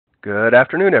Good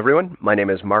afternoon, everyone. My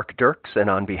name is Mark Dirks, and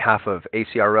on behalf of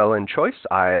ACRL and Choice,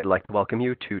 I'd like to welcome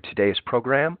you to today's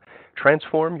program,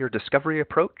 Transform Your Discovery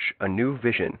Approach, A New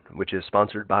Vision, which is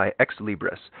sponsored by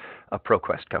Libris, a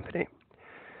ProQuest company.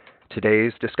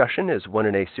 Today's discussion is one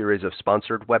in a series of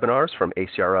sponsored webinars from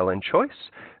ACRL and Choice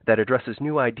that addresses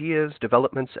new ideas,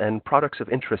 developments, and products of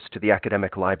interest to the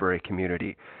academic library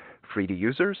community. Free to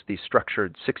users, these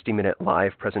structured 60-minute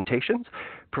live presentations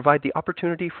provide the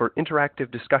opportunity for interactive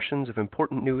discussions of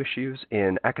important new issues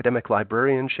in academic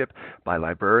librarianship by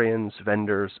librarians,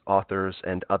 vendors, authors,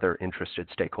 and other interested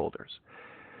stakeholders.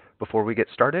 Before we get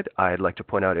started, I'd like to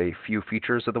point out a few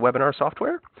features of the webinar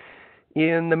software.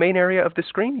 In the main area of the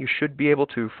screen, you should be able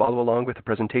to follow along with the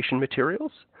presentation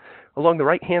materials. Along the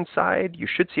right-hand side, you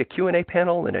should see a Q&A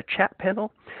panel and a chat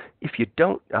panel. If you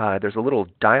don't, there's a little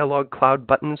dialog cloud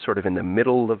button sort of in the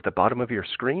middle of the bottom of your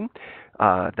screen.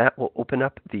 That will open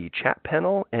up the chat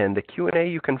panel, and the Q&A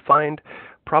you can find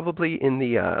probably in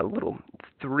the little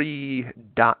 3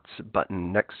 dots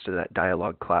button next to that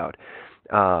dialog cloud.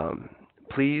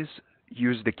 Please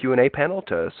use the Q&A panel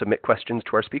to submit questions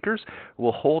to our speakers.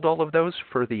 We'll hold all of those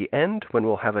for the end when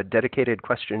we'll have a dedicated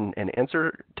question and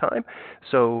answer time.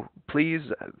 So please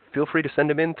feel free to send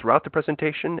them in throughout the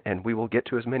presentation, and we will get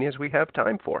to as many as we have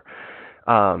time for.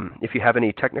 If you have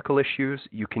any technical issues,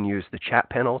 you can use the chat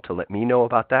panel to let me know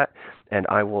about that, and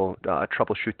I will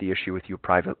troubleshoot the issue with you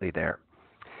privately there.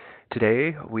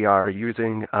 Today, we are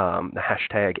using the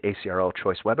hashtag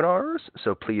ACRLChoiceWebinars,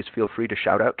 so please feel free to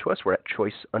shout out to us. We're at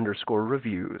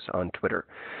choice_reviews on Twitter.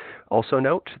 Also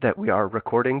note that we are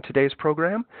recording today's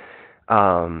program,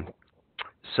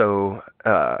 so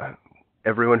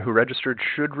everyone who registered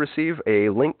should receive a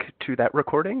link to that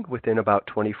recording within about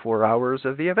 24 hours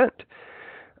of the event.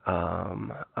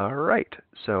 All right,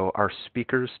 so our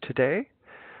speakers today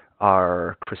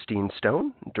are Christine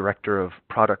Stohn, Director of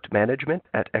Product Management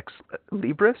at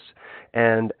Libris,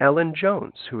 and Ellen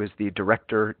Jones, who is the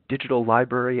Director, Digital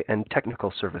Library and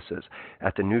Technical Services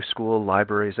at the New School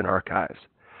Libraries and Archives.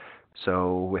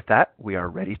 So with that, we are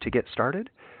ready to get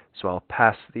started. So I'll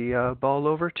pass the ball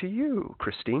over to you,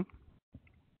 Christine.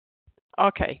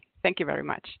 Okay, thank you very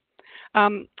much.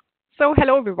 So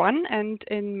hello everyone, and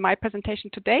in my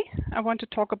presentation today, I want to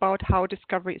talk about how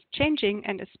discovery is changing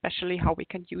and especially how we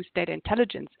can use data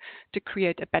intelligence to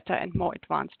create a better and more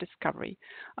advanced discovery.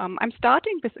 I'm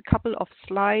starting with a couple of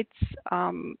slides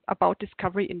about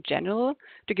discovery in general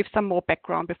to give some more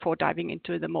background before diving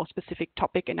into the more specific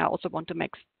topic, and I also want to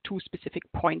make 2 specific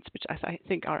points which I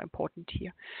think are important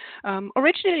here.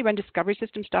 Originally, when discovery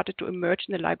systems started to emerge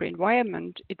in the library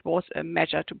environment, it was a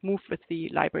measure to move with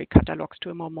the library catalogs to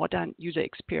a more modern user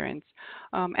experience,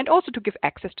 and also to give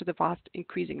access to the vast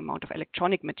increasing amount of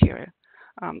electronic material.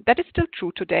 That is still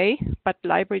true today, but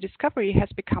library discovery has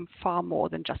become far more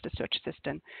than just a search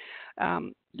system.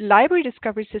 Library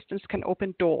discovery systems can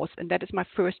open doors, and that is my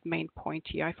first main point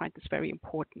here. I find this very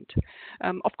important.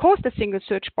 Of course, the single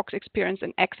search box experience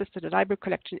and access to the library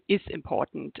collection is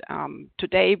important.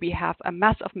 Today, we have a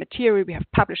mass of material. We have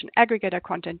published and aggregator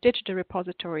content, digital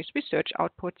repositories, research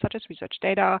outputs such as research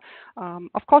data,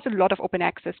 of course, a lot of open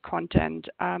access content,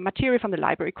 material from the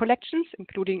library collections,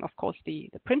 including, of course, the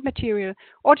print material,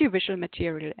 audiovisual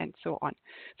material, and so on.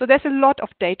 So there's a lot of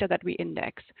data that we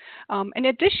index. In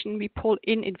addition, we pull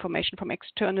in information from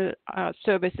external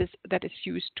services that is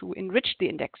used to enrich the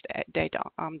indexed data.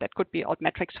 That could be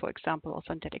Altmetrics, for example, or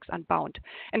Synthetics Unbound.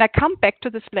 And I come back to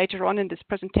this later on in this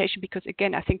presentation because,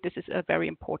 again, I think this is a very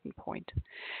important point.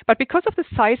 But because of the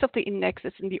size of the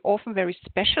indexes and the often very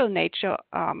special nature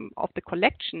of the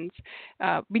collections,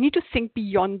 we need to think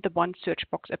beyond the one search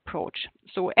box approach.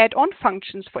 So add-on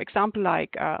functions, for example,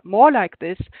 like more like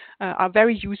this, are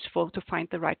very useful to find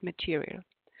the right material.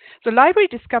 So library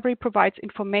discovery provides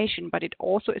information, but it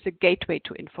also is a gateway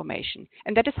to information.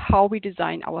 And that is how we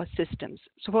design our systems.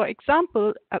 So for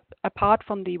example, apart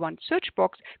from the one search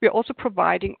box, we are also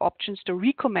providing options to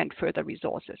recommend further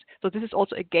resources. So this is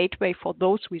also a gateway for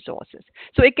those resources.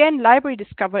 So again, library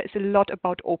discovery is a lot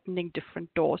about opening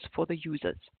different doors for the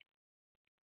users.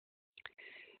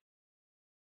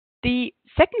 The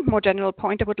second more general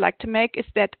point I would like to make is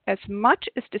that as much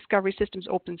as discovery systems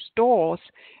open doors,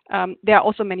 there are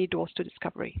also many doors to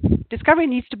discovery. Discovery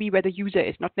needs to be where the user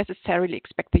is, not necessarily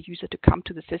expect the user to come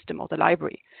to the system or the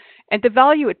library. And the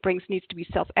value it brings needs to be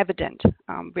self-evident.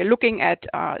 We're looking at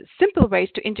simple ways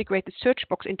to integrate the search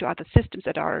box into other systems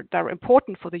that are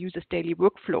important for the user's daily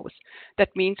workflows.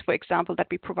 That means, for example, that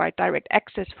we provide direct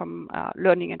access from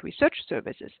learning and research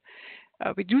services.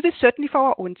 We do this certainly for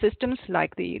our own systems,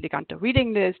 like the Leganto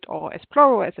reading list or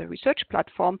Esploro as a research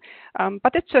platform,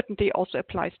 but it certainly also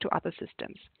applies to other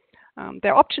systems.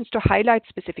 There are options to highlight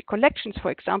specific collections,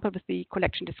 for example, with the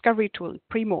collection discovery tool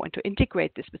Primo, and to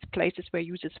integrate this with places where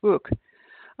users work.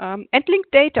 And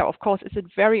linked data, of course, is a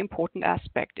very important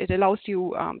aspect. It allows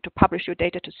you to publish your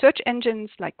data to search engines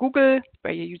like Google,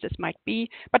 where your users might be,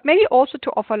 but maybe also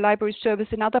to offer library service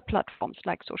in other platforms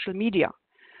like social media.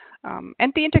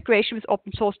 And the integration with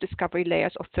open source discovery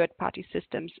layers of third-party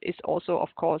systems is also, of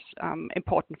course,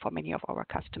 important for many of our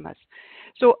customers.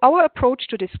 So our approach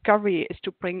to discovery is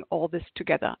to bring all this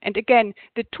together. And again,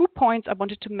 the 2 points I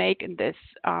wanted to make in this,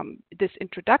 this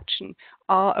introduction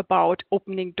are about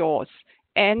opening doors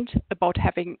and about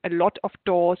having a lot of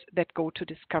doors that go to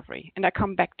discovery. And I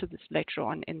come back to this later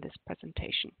on in this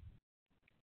presentation.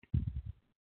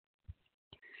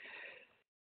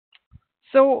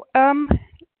 So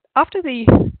after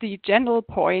the general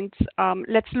points,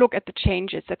 let's look at the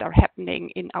changes that are happening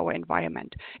in our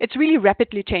environment. It's really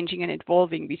rapidly changing and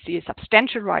evolving. We see a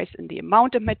substantial rise in the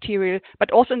amount of material, but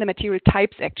also in the material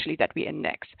types actually that we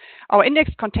index. Our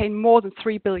index contains more than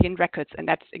 3 billion records, and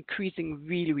that's increasing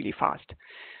really, really fast.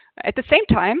 At the same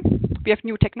time, we have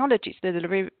new technologies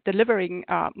delivering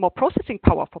more processing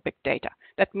power for big data.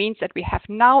 That means that we have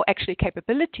now actually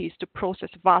capabilities to process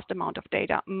vast amount of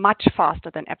data much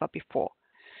faster than ever before.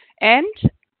 And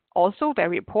also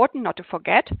very important not to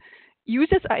forget,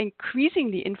 users are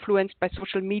increasingly influenced by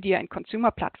social media and consumer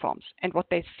platforms and what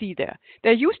they see there.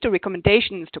 They're used to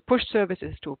recommendations, to push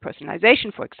services, to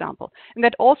personalization, for example. And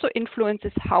that also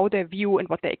influences how they view and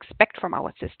what they expect from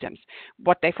our systems,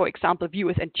 what they, for example,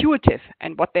 view as intuitive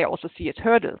and what they also see as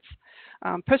hurdles.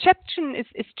 Perception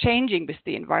is changing with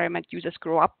the environment users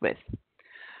grow up with.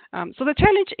 So the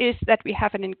challenge is that we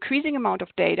have an increasing amount of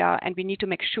data, and we need to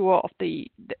make sure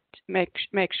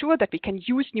make sure that we can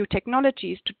use new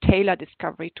technologies to tailor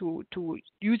discovery to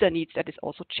user needs that is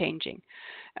also changing.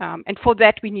 And for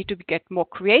that, we need to get more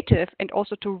creative and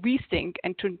also to rethink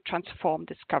and to transform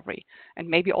discovery, and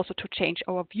maybe also to change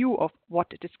our view of what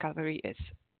discovery is.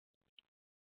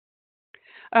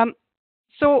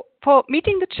 So for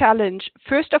meeting the challenge,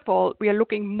 first of all, we are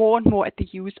looking more and more at the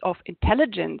use of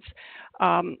intelligence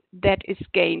that is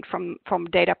gained from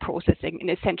data processing and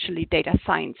essentially data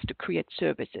science to create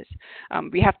services.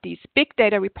 We have these big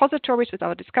data repositories with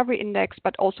our discovery index,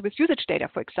 but also with usage data,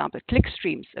 for example, click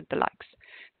streams and the likes.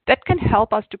 That can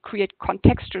help us to create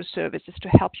contextual services to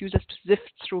help users to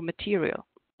sift through material.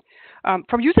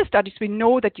 From user studies, we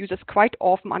know that users quite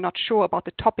often are not sure about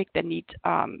the topic they need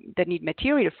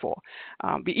material for.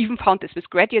 We even found this with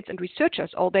graduates and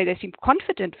researchers, although they seem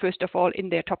confident, first of all, in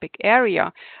their topic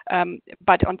area.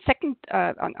 But on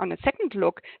a second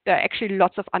look, there are actually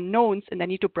lots of unknowns, and they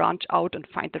need to branch out and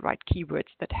find the right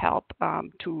keywords that help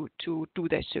to do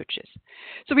their searches.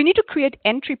 So we need to create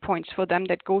entry points for them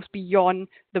that goes beyond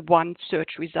the one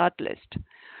search result list.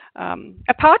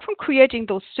 Apart from creating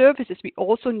those services, we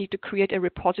also need to create a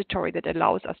repository that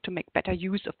allows us to make better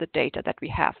use of the data that we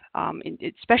have,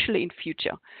 especially in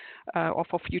future or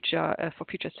for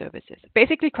future services.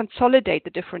 Basically, consolidate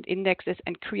the different indexes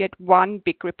and create one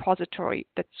big repository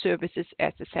that services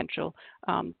as a central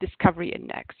discovery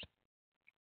index.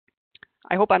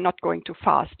 I hope I'm not going too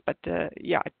fast, but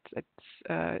yeah,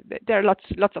 there are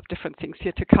lots of different things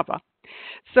here to cover.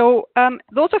 So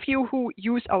those of you who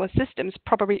use our systems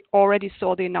probably already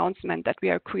saw the announcement that we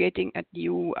are creating a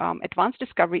new advanced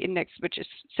discovery index, which is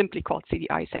simply called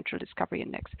CDI, Central Discovery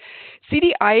Index.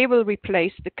 CDI will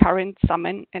replace the current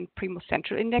Summon and Primo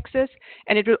Central indexes,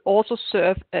 and it will also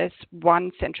serve as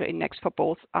one central index for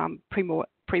both Primo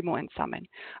and Summon.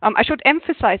 I should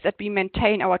emphasize that we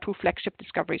maintain our two flagship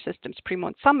discovery systems, Primo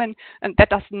and Summon, and that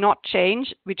does not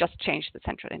change. We just change the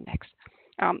central index.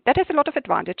 That has a lot of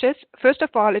advantages. First of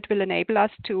all, it will enable us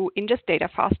to ingest data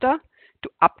faster, to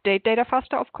update data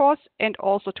faster, of course, and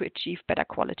also to achieve better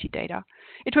quality data.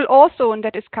 It will also, and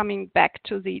that is coming back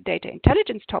to the data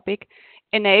intelligence topic,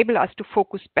 enable us to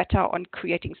focus better on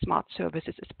creating smart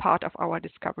services as part of our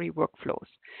discovery workflows.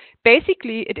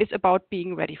 Basically, it is about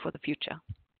being ready for the future.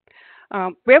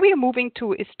 Where we are moving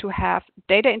to is to have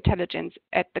data intelligence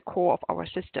at the core of our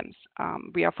systems.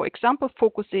 We are, for example,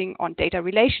 focusing on data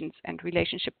relations and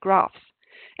relationship graphs.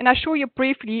 And I'll show you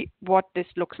briefly what this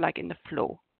looks like in the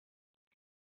flow.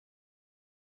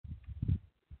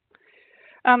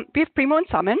 We have Primo and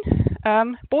Summon.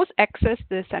 Both access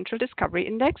the Central Discovery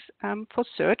Index for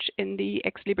search in the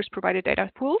ex-Libris provided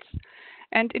data pools.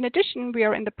 And in addition, we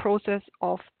are in the process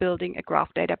of building a graph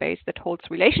database that holds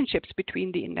relationships between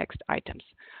the indexed items.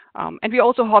 And we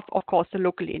also have, of course, the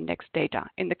locally indexed data.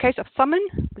 In the case of Summon,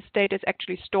 this data is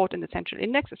actually stored in the central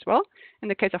index as well. In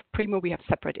the case of Primo, we have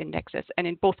separate indexes. And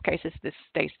in both cases, this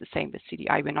stays the same with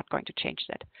CDI. We're not going to change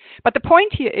that. But the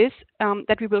point here is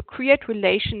that we will create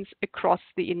relations across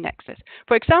the indexes.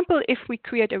 For example, if we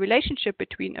create a relationship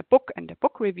between a book and a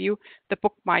book review, the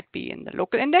book might be in the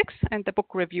local index and the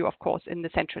book review, of course, in the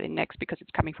central index because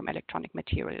it's coming from electronic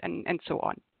material and so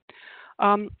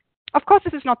on. Of course,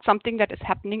 this is not something that is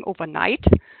happening overnight.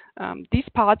 These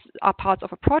parts are parts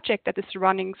of a project that is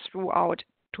running throughout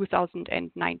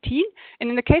 2019. And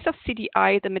in the case of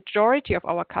CDI, the majority of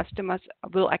our customers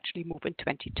will actually move in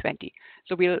 2020.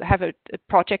 So we'll have a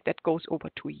project that goes over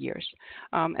 2 years.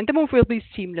 And the move will be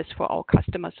seamless for our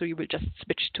customers. So you will just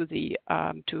switch to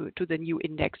the new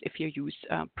index if you use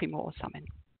Primo or Summon.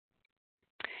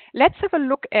 Let's have a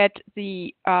look at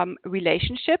the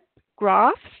relationship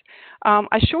graphs.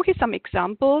 I show here some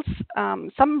examples.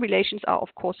 Some relations are,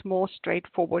 of course, more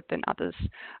straightforward than others.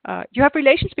 You have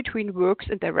relations between works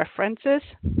and their references,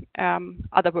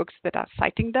 other works that are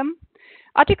citing them.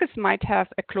 Articles might have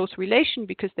a close relation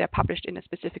because they're published in a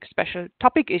specific special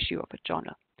topic issue of a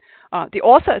journal. The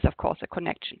author is, of course, a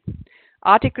connection.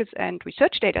 Articles and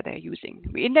research data they're using.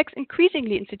 We index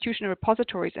increasingly institutional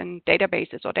repositories and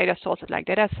databases or data sources like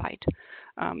DataCite.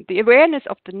 The awareness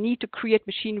of the need to create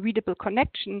machine-readable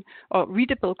connection or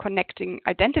readable connecting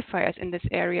identifiers in this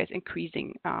area is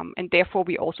increasing, and therefore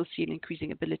we also see an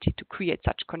increasing ability to create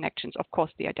such connections. Of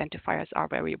course, the identifiers are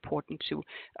very important to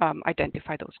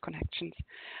identify those connections.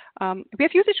 We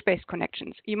have usage-based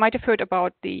connections. You might have heard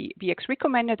about the BX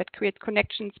recommender that creates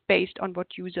connections based on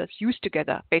what users use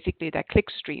together, basically their click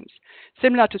streams,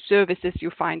 similar to services you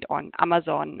find on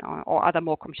Amazon or other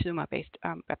more consumer-based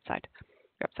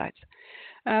websites.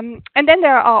 And then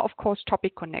there are, of course,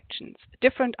 topic connections.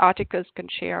 Different articles can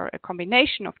share a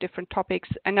combination of different topics,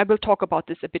 and I will talk about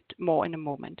this a bit more in a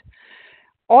moment.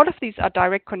 All of these are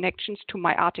direct connections to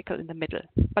my article in the middle,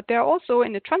 but they're also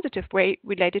in a transitive way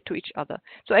related to each other.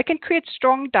 So I can create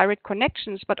strong direct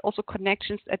connections, but also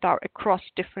connections that are across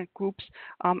different groups,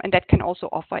 and that can also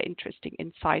offer interesting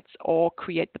insights or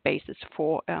create the basis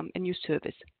for a new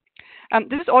service.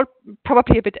 This is all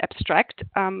probably a bit abstract,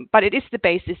 but it is the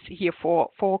basis here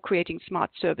for creating smart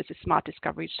services, smart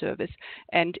discovery service,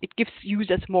 and it gives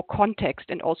users more context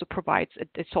and also provides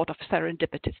a sort of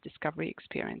serendipitous discovery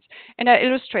experience. And I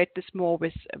illustrate this more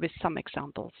with some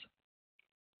examples.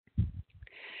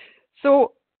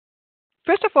 So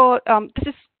first of all, this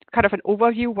is kind of an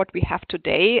overview what we have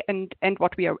today and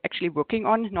what we are actually working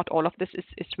on. Not all of this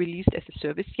is released as a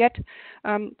service yet.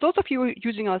 Those of you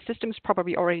using our systems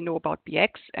probably already know about BX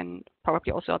and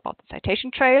probably also about the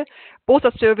citation trail. Both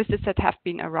are services that have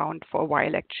been around for a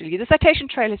while actually. The citation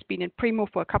trail has been in Primo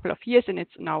for a couple of years and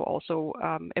it's now also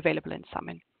available in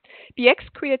Summon. BX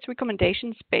creates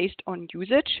recommendations based on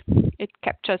usage. It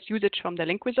captures usage from the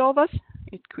link resolvers.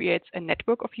 It creates a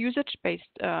network of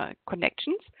usage-based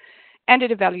connections. And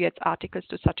it evaluates articles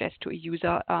to suggest to a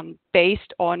user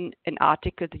based on an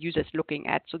article the user is looking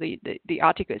at. So the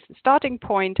article is the starting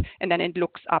point, and then it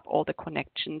looks up all the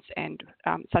connections and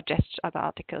suggests other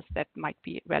articles that might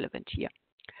be relevant here.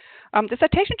 The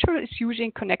citation trail is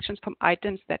using connections from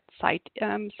items that cite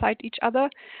each other.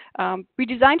 We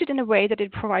designed it in a way that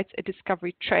it provides a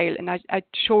discovery trail, and I'll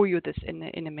show you this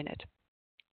in a minute.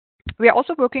 We are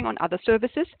also working on other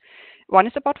services. One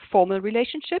is about formal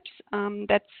relationships.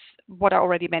 That's what I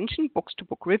already mentioned, books to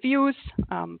book reviews,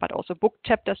 but also book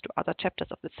chapters to other chapters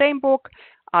of the same book,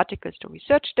 articles to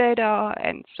research data,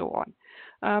 and so on.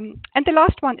 And the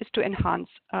last one is to enhance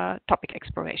topic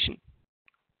exploration.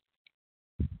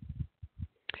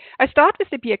 I start with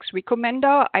the BX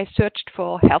recommender. I searched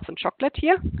for health and chocolate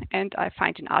here, and I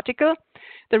find an article.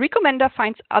 The recommender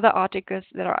finds other articles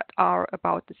that are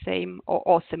about the same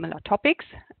or similar topics,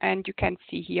 and you can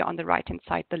see here on the right-hand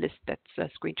side the list that's a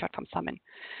screenshot from Summon.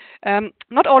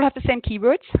 Not all have the same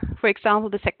keywords. For example,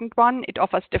 the second one, it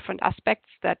offers different aspects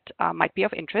that might be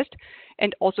of interest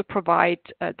and also provide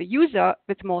the user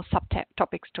with more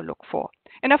subtopics to look for.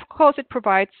 And of course, it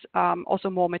provides also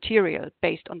more material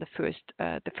based on the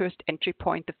first entry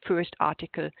point, the first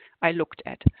article I looked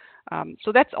at.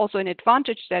 So that's also an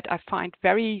advantage that I find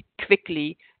very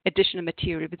quickly additional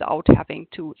material without having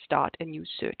to start a new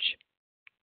search.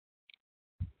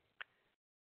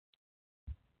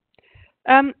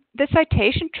 The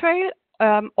citation trail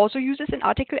also uses an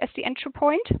article as the entry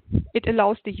point. It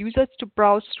allows the users to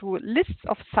browse through lists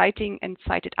of citing and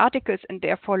cited articles and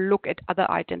therefore look at other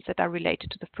items that are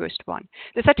related to the first one.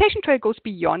 The citation trail goes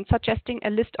beyond suggesting a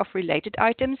list of related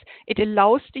items. It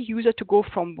allows the user to go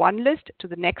from one list to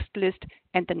the next list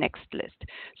and the next list.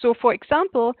 So for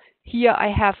example, here I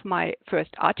have my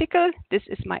first article. This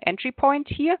is my entry point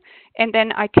here. And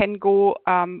then I can go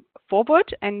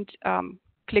forward and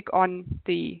click on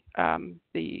the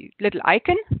little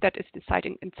icon that is the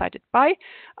citing and cited by.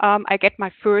 I get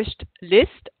my first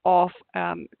list of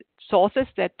sources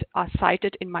that are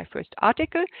cited in my first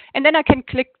article, and then I can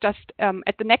click just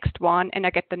at the next one, and I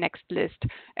get the next list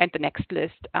and the next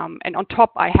list. And on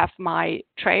top, I have my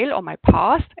trail or my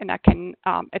path, and I can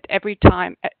at every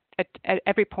time. At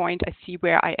every point, I see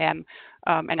where I am,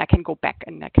 and I can go back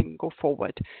and I can go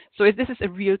forward. So this is a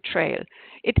real trail.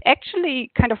 It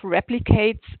actually kind of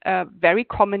replicates a very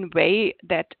common way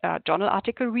that journal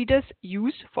article readers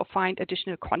use for find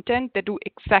additional content. They do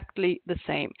exactly the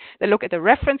same. They look at the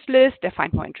reference list, they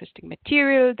find more interesting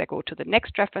material, they go to the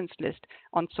next reference list,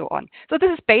 and so on. So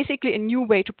this is basically a new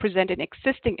way to present an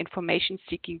existing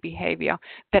information-seeking behavior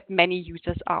that many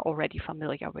users are already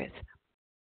familiar with.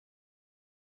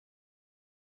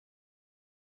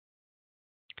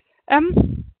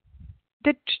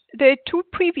 The two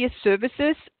previous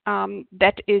services,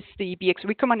 that is the BX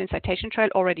Recommend and Citation Trail,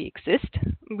 already exist.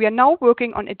 We are now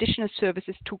working on additional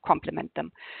services to complement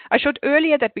them. I showed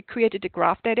earlier that we created a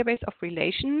graph database of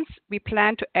relations. We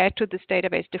plan to add to this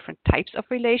database different types of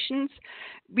relations.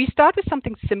 We start with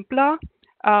something simpler.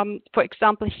 For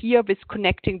example, here with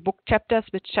connecting book chapters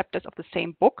with chapters of the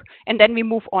same book. And then we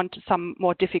move on to some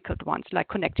more difficult ones, like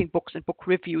connecting books and book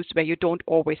reviews, where you don't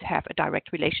always have a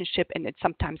direct relationship, and it's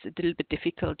sometimes a little bit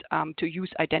difficult to use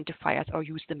identifiers or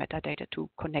use the metadata to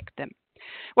connect them.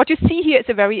 What you see here is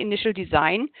a very initial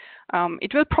design.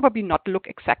 It will probably not look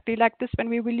exactly like this when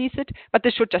we release it, but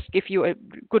this should just give you a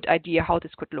good idea how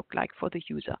this could look like for the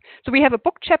user. So we have a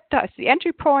book chapter as the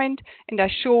entry point, and I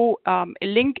show a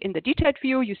link in the detailed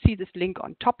view. You see this link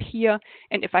on top here,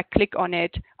 and if I click on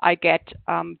it, I get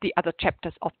the other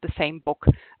chapters of the same book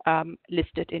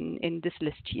listed in this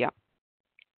list here.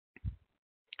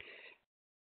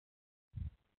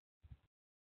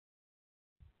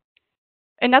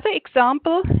 Another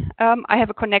example, I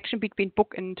have a connection between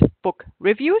book and book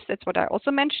reviews. That's what I also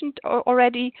mentioned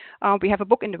already. We have a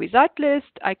book in the result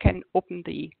list. I can open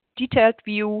the detailed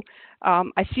view.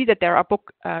 I see that there are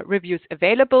book reviews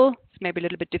available. It's maybe a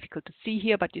little bit difficult to see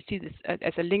here, but you see this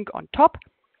as a link on top.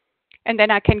 And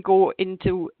then I can go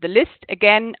into the list.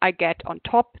 Again, I get on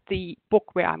top the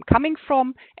book where I'm coming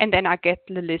from, and then I get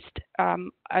the list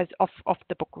of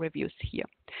the book reviews here.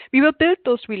 We will build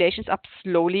those relations up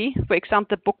slowly. For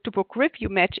example, the book-to-book review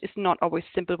match is not always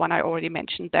simple one. I already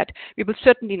mentioned that. We will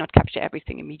certainly not capture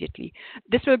everything immediately.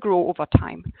 This will grow over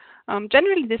time.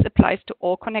 Generally, this applies to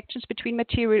all connections between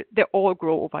material. They all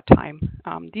grow over time.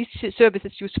 These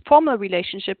services use formal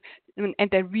relationship, and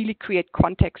they really create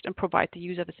context and provide the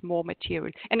user with more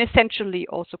material, and essentially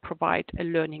also provide a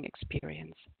learning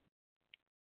experience.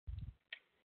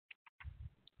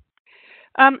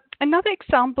 Another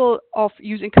example of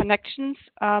using connections,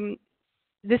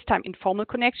 this time informal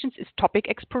connections, is topic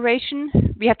exploration.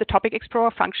 We have the topic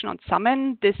explorer function on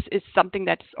Summon. This is something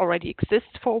that already exists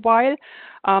for a while.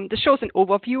 This shows an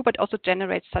overview, but also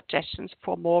generates suggestions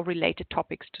for more related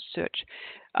topics to search.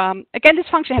 Again, this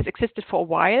function has existed for a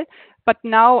while, but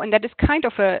now, and that is kind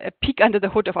of a peek under the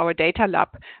hood of our data lab,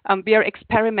 we are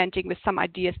experimenting with some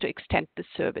ideas to extend the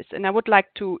service. And I would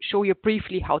like to show you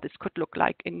briefly how this could look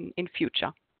like in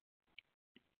future.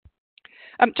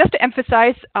 Just to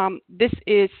emphasize, this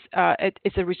is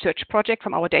a research project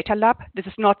from our data lab. This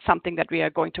is not something that we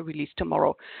are going to release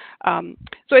tomorrow.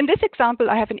 So in this example,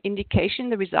 I have an indication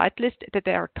in the result list that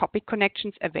there are topic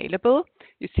connections available.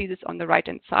 You see this on the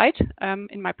right-hand side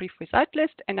in my brief result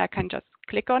list, and I can just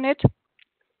click on it.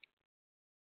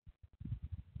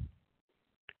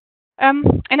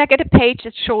 And I get a page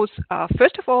that shows,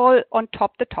 first of all, on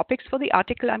top the topics for the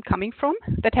article I'm coming from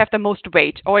that have the most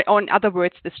weight, or in other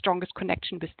words, the strongest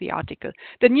connection with the article.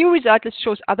 The new result list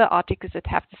shows other articles that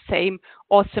have the same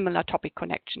or similar topic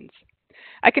connections.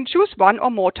 I can choose one or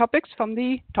more topics from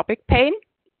the topic pane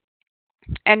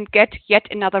and get yet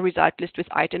another result list with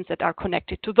items that are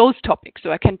connected to those topics.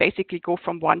 So I can basically go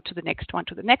from one to the next one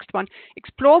to the next one,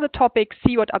 explore the topic,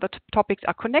 see what other topics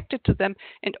are connected to them,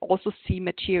 and also see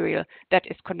material that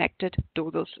is connected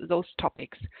to those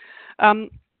topics.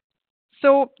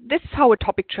 So this is how a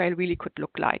topic trail really could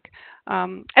look like.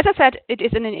 As I said, it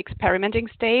is in an experimenting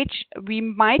stage. We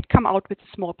might come out with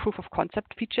a small proof of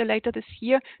concept feature later this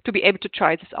year to be able to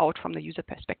try this out from the user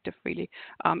perspective, really.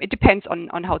 It depends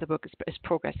on how the work is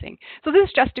progressing. So this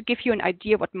is just to give you an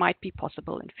idea what might be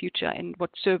possible in future and what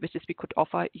services we could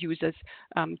offer users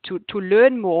to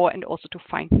learn more and also to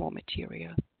find more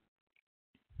material.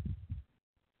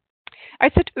 I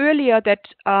said earlier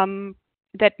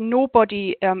that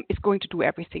nobody is going to do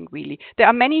everything, really. There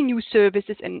are many new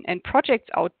services and projects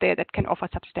out there that can offer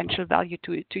substantial value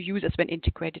to users when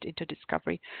integrated into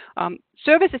discovery.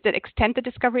 Services that extend the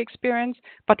discovery experience,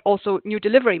 but also new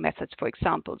delivery methods, for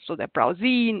example. So they're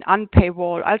browsing,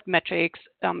 unpaywall, altmetrics,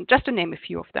 just to name a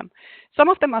few of them. Some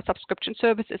of them are subscription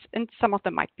services and some of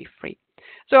them might be free.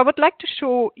 So I would like to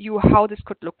show you how this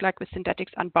could look like with Synthetix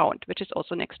Unbound, which is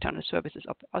also an external service,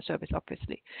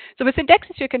 obviously. So with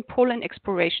Synthetix, you can pull in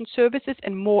exploration services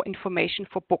and more information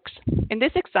for books. In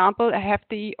this example, I have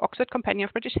the Oxford Companion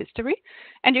of British History,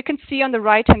 and you can see on the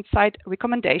right-hand side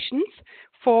recommendations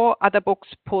for other books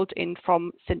pulled in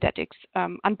from Synthetix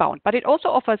Unbound. But it also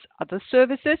offers other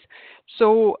services.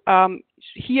 So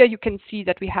here you can see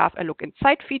that we have a look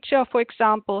inside feature, for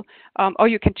example, or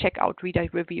you can check out reader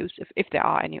reviews if there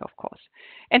are any, of course.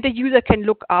 And the user can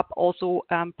look up also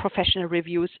professional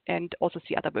reviews and also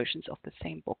see other versions of the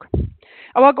same book.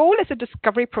 Our goal as a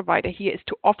discovery provider here is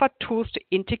to offer tools to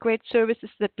integrate services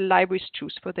that libraries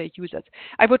choose for their users.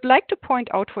 I would like to point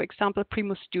out, for example,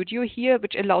 Primo Studio here,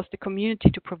 which allows the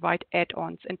community to provide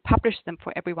add-ons and publish them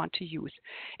for everyone to use.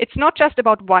 It's not just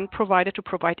about one provider to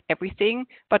provide everything,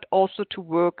 but also to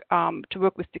work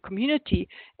with the community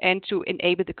and to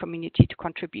enable the community to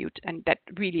contribute, and that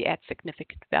really adds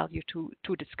significant value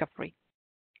to discovery.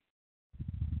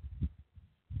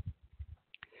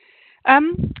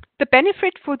 The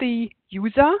benefit for the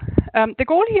user, the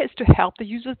goal here is to help the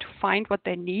user to find what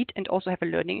they need and also have a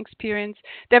learning experience.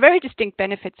 There are very distinct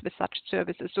benefits with such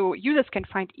services. So users can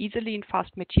find easily and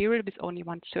fast material with only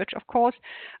one search, of course.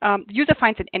 The user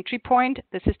finds an entry point.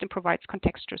 The system provides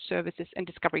contextual services and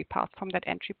discovery paths from that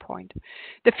entry point.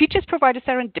 The features provide a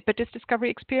serendipitous discovery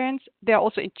experience. They are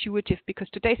also intuitive because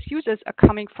today's users are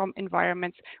coming from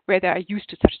environments where they are used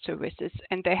to such services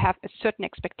and they have a certain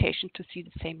expectation to see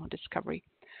the same on discovery.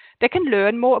 They can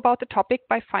learn more about the topic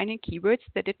by finding keywords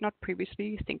they did not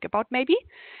previously think about, maybe.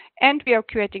 And we are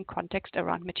creating context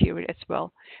around material as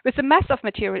well. With the mass of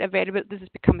material available, this is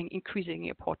becoming increasingly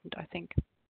important, I think.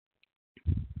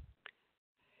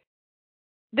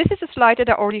 This is a slide that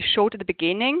I already showed at the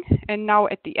beginning, and now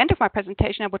at the end of my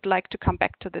presentation, I would like to come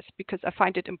back to this because I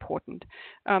find it important.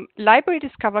 Library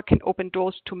Discover can open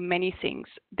doors to many things.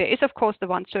 There is, of course, the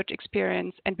one search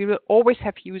experience, and we will always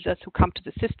have users who come to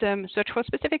the system, search for a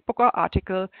specific book or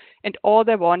article, and all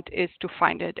they want is to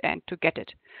find it and to get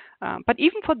it. But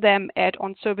even for them,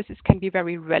 add-on services can be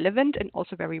very relevant and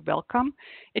also very welcome.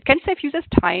 It can save users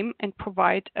time and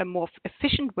provide a more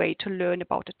efficient way to learn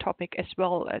about a topic as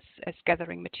well as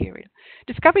gathering material.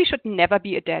 Discovery should never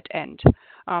be a dead end.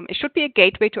 It should be a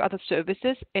gateway to other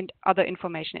services and other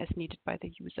information as needed by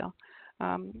the user.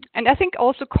 And I think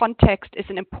also context is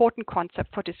an important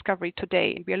concept for discovery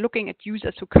today. And we are looking at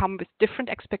users who come with different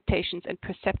expectations and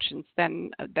perceptions than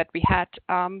that we had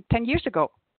 10 years ago.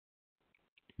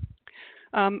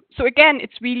 So again,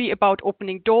 it's really about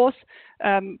opening doors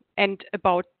and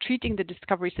about treating the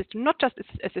discovery system not just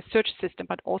as a search system,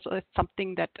 but also as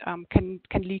something that can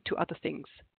lead to other things.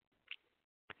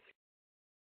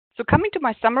 So coming to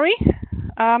my summary,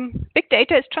 big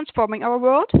data is transforming our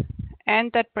world, and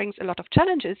that brings a lot of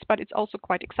challenges, but it's also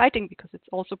quite exciting because it's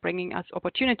also bringing us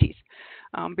opportunities.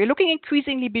 We're looking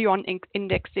increasingly beyond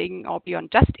indexing or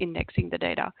beyond just indexing the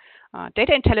data.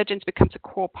 Data intelligence becomes a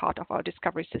core part of our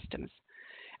discovery systems.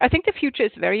 I think the future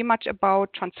is very much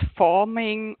about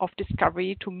transforming of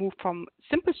discovery to move from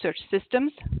simple search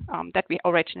systems that we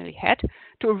originally had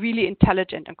to a really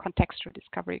intelligent and contextual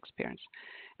discovery experience.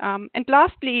 And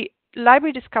lastly,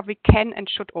 library discovery can and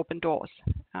should open doors.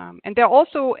 And there are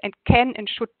also and can and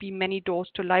should be many doors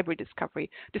to library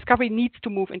discovery. Discovery needs to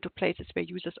move into places where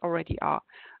users already are.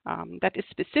 That is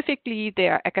specifically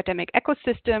their academic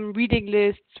ecosystem, reading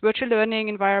lists, virtual learning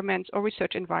environments, or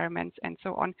research environments, and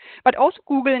so on. But also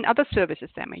Google and other services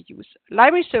they may use.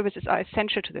 Library services are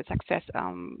essential to their success.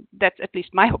 That's at least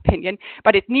my opinion,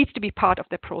 but it needs to be part of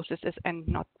their processes and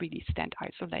not really stand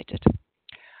isolated.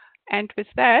 And with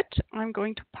that, I'm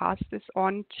going to pass this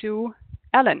on to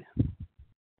Ellen.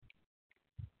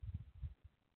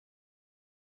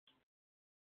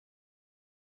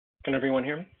 Can everyone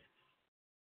hear me?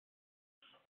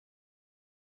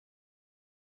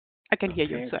 I can hear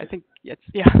you, so I think, yes,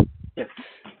 yeah. Yes.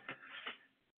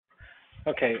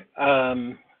 Okay,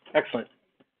 excellent.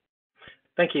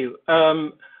 Thank you.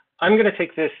 I'm going to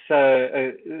take this,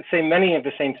 say many of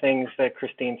the same things that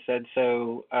Christine said.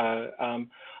 So,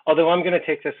 although I'm going to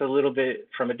take this a little bit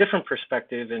from a different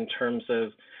perspective in terms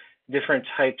of different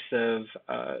types of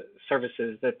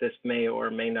services that this may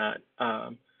or may not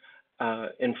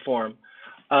inform.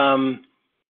 I'd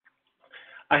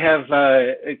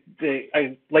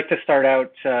like to start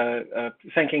out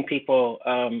thanking people,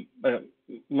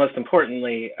 most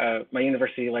importantly, my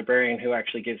university librarian who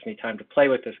actually gives me time to play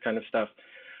with this kind of stuff.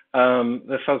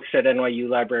 The folks at NYU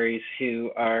Libraries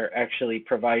who are actually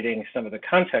providing some of the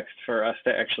context for us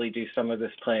to actually do some of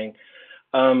this playing.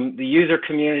 The user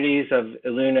communities of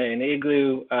Illuna and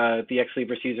Igloo, the Ex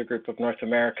Libris user group of North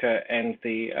America, and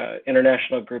the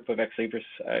international group of Ex Libris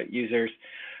users.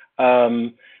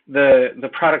 The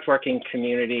product working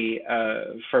community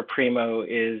for Primo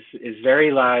is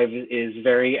very live, is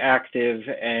very active,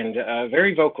 and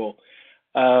very vocal.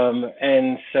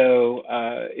 And so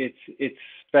it's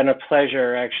been a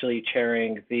pleasure actually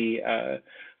chairing the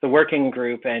working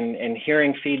group and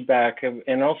hearing feedback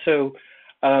and also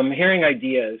hearing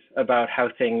ideas about how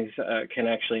things can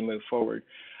actually move forward.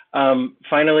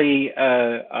 Finally,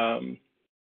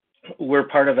 we're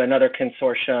part of another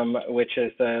consortium, which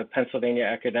is the Pennsylvania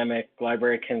Academic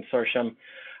Library Consortium,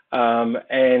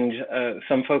 and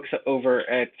some folks over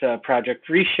at Project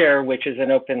Reshare, which is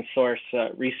an open source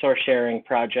resource sharing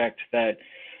project that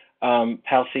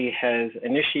PALCI has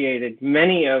initiated.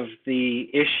 Many of the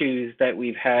issues that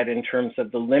we've had in terms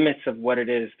of the limits of what it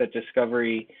is that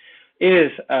discovery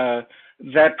is,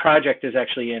 that project is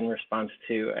actually in response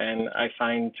to, and I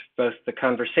find both the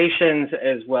conversations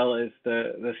as well as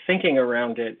the thinking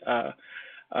around it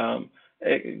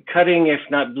cutting, if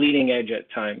not bleeding edge at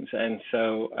times. And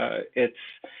so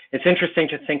it's interesting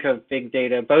to think of big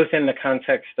data, both in the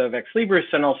context of Ex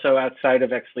Libris and also outside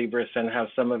of Ex Libris, and how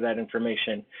some of that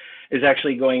information is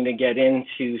actually going to get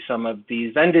into some of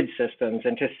these vended systems,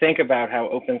 and to think about how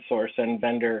open source and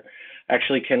vendor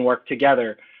actually can work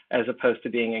together as opposed to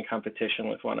being in competition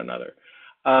with one another.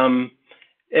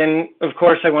 And of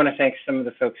course, I want to thank some of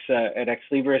the folks at Ex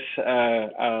Libris.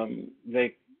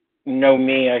 They know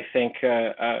me, I think,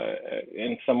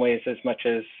 in some ways as much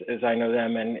as I know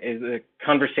them, and the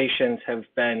conversations have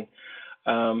been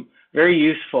very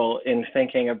useful in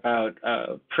thinking about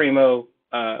Primo,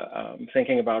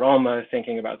 thinking about Alma,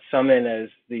 thinking about Summon as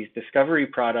these discovery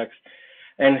products,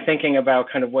 and thinking about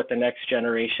kind of what the next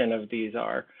generation of these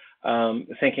are.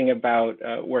 Thinking about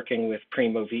working with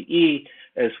Primo VE,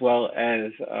 as well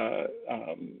as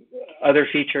other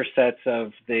feature sets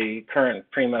of the current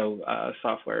Primo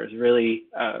software has really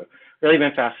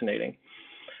been fascinating.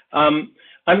 I'm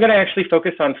going to actually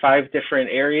focus on 5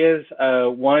 different areas.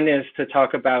 One is to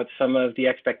talk about some of the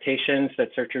expectations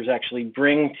that searchers actually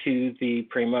bring to the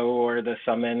Primo or the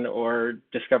Summon or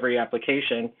discovery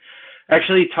application.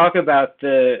 Actually talk about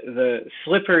the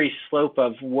slippery slope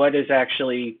of what is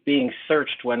actually being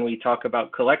searched when we talk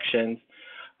about collections.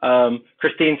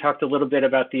 Christine talked a little bit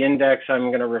about the index. I'm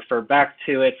going to refer back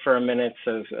to it for a minute,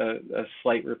 so a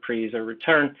slight reprise or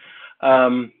return.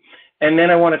 And then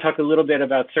I want to talk a little bit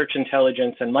about search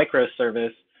intelligence and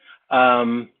microservice,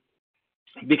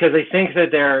 because I think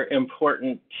that they're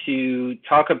important to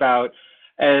talk about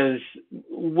as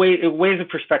ways of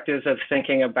perspectives of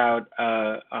thinking about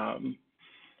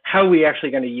how we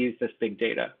actually going to use this big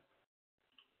data.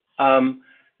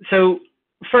 So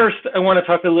first, I want to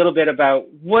talk a little bit about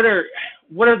what are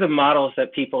the models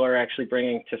that people are actually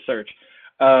bringing to search.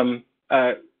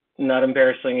 Not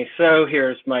embarrassingly so,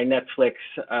 here's my Netflix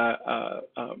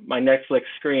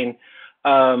screen,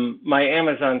 my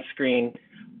Amazon screen,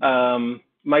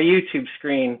 my YouTube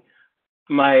screen,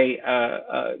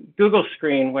 my Google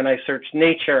screen. When I search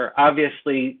nature,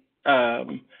 obviously,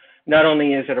 not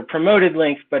only is it a promoted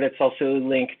link, but it's also a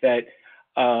link that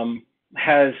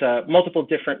has multiple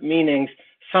different meanings.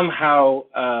 Somehow,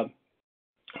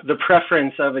 the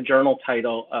preference of a journal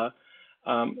title,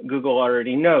 Google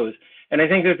already knows. And I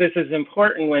think that this is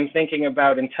important when thinking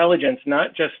about intelligence,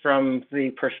 not just from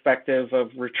the perspective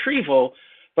of retrieval,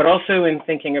 but also in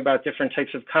thinking about different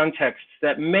types of contexts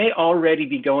that may already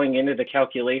be going into the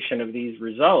calculation of these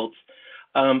results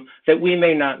that we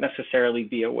may not necessarily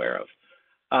be aware of.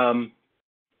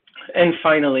 And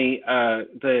finally,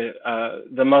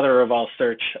 the mother of all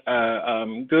search,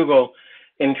 Google,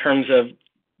 in terms of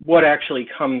what actually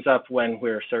comes up when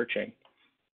we're searching.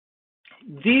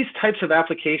 These types of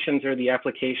applications are the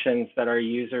applications that our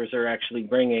users are actually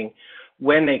bringing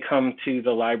when they come to the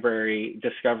library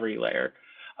discovery layer.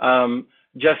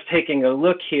 Just taking a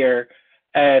look here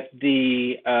at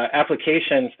the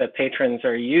applications that patrons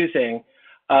are using,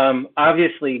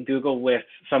 Obviously, Google with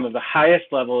some of the highest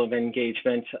level of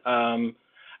engagement,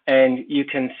 and you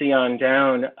can see on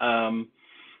down,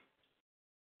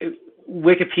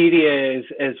 Wikipedia is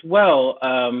as well.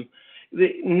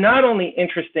 Not only is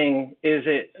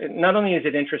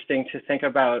it interesting to think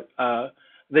about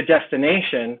the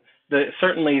destination,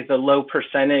 certainly the low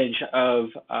percentage of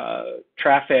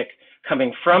traffic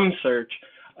coming from search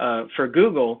for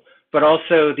Google, but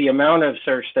also the amount of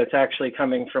search that's actually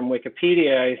coming from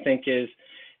Wikipedia, I think, is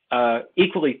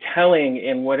equally telling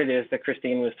in what it is that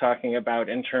Christine was talking about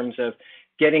in terms of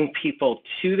getting people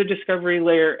to the discovery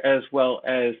layer, as well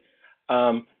as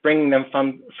bringing them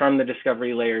from the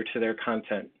discovery layer to their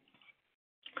content.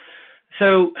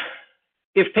 So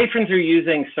if patrons are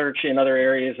using search in other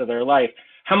areas of their life,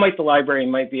 how might the library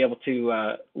be able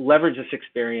to leverage this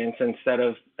experience instead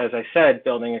of, as I said,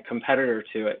 building a competitor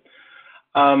to it?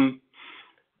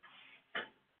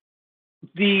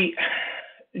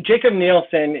 Jacob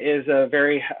Nielsen is a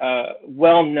very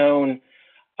well-known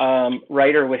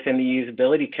writer within the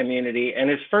usability community, and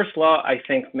his first law, I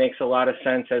think, makes a lot of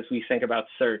sense as we think about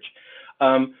search,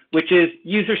 which is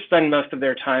users spend most of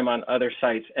their time on other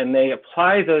sites, and they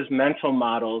apply those mental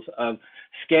models of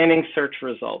scanning search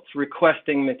results,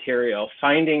 requesting material,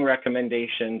 finding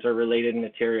recommendations or related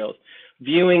materials,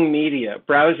 viewing media,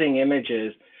 browsing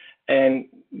images, and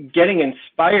getting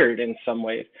inspired in some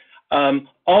ways.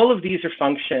 All of these are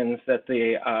functions that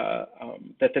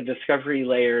the discovery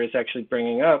layer is actually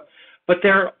bringing up, but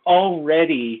there are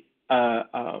already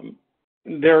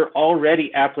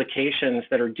applications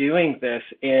that are doing this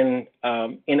in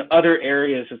other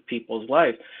areas of people's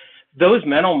life. Those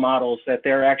mental models that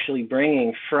they're actually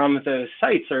bringing from those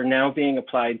sites are now being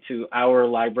applied to our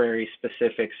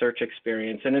library-specific search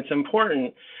experience, and it's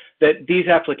important that these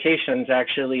applications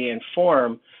actually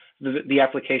inform the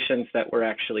applications that we're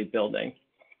actually building.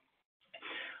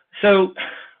 So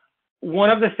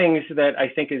one of the things that I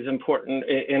think is important,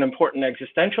 an important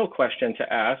existential question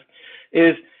to ask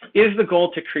is the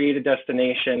goal to create a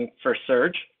destination for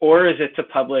search, or is it to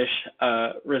publish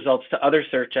results to other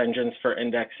search engines for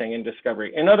indexing and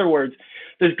discovery? In other words,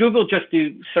 does Google just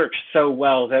do search so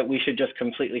well that we should just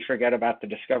completely forget about the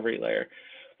discovery layer?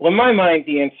 Well, in my mind,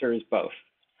 the answer is both.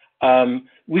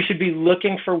 We should be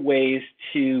looking for ways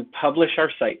to publish our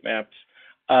sitemaps,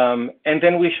 and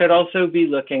then we should also be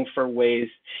looking for ways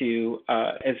to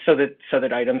so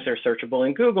that items are searchable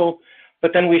in Google.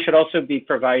 But then we should also be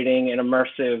providing an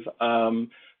immersive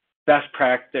best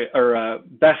practice or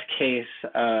best case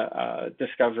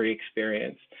discovery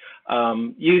experience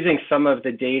using some of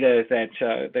the data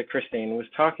that Christine was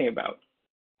talking about.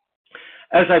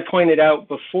 As I pointed out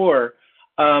before,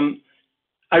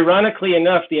 ironically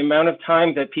enough, the amount of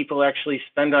time that people actually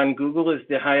spend on Google is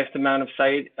the highest amount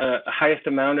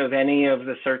of any of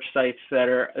the search sites that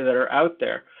are out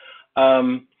there.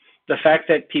 The fact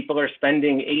that people are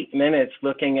spending 8 minutes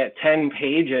looking at 10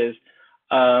 pages,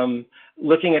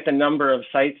 looking at the number of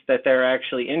sites that they're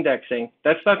actually indexing,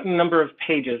 that's not the number of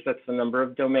pages, that's the number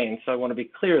of domains, so I want to be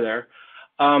clear there,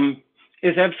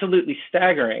 is absolutely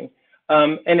staggering.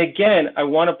 And again, I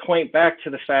want to point back to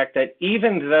the fact that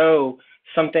even though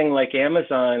something like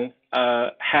Amazon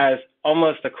has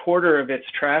almost a quarter of its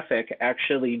traffic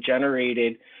actually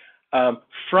generated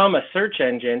from a search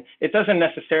engine, it doesn't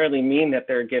necessarily mean that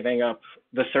they're giving up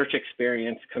the search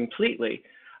experience completely.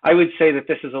 I would say that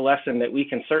this is a lesson that we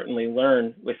can certainly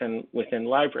learn within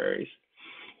libraries.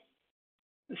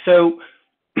 So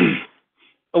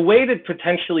a way to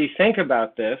potentially think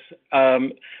about this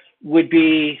would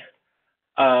be,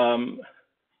 as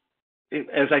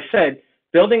I said,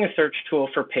 building a search tool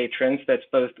for patrons that's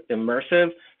both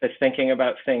immersive, that's thinking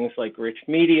about things like rich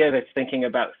media, that's thinking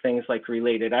about things like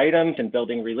related items and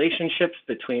building relationships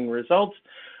between results,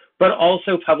 but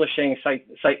also publishing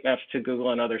sitemaps to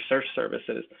Google and other search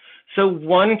services. So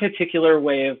one particular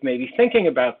way of maybe thinking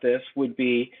about this would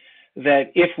be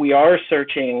that if we are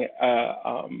searching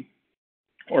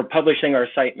or publishing our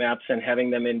sitemaps and having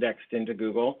them indexed into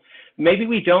Google, maybe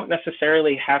we don't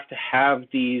necessarily have to have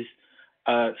these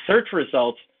search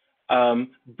results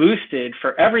boosted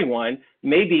for everyone.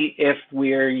 Maybe if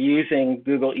we're using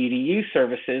Google EDU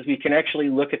services, we can actually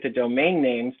look at the domain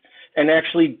names and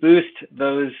actually boost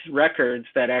those records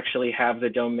that actually have the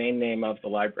domain name of the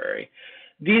library.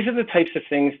 These are the types of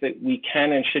things that we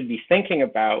can and should be thinking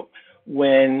about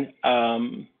when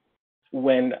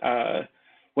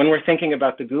we're thinking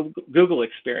about the Google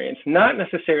experience, not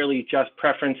necessarily just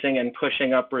preferencing and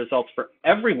pushing up results for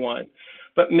everyone,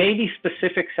 but maybe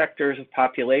specific sectors of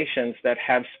populations that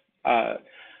have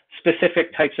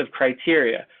specific types of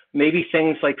criteria, maybe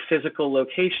things like physical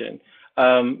location.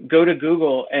 Go to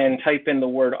Google and type in the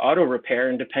word auto repair,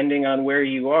 and depending on where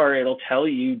you are, it'll tell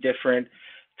you different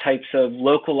types of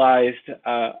localized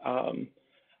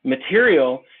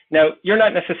material. Now, you're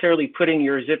not necessarily putting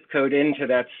your zip code into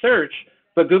that search,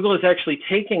 but Google is actually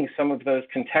taking some of those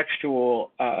contextual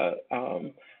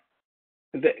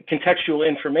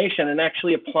information and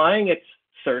actually applying it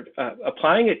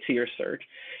to your search,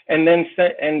 and then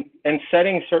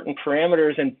setting certain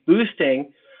parameters and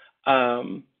boosting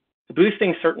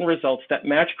certain results that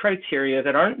match criteria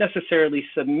that aren't necessarily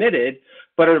submitted,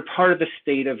 but are part of the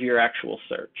state of your actual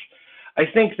search. I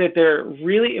think that there are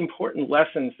really important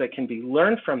lessons that can be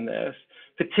learned from this,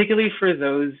 particularly for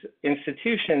those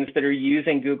institutions that are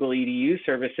using Google EDU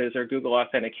services or Google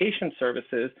authentication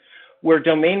services, where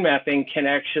domain mapping can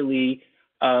actually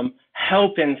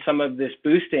help in some of this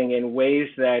boosting in ways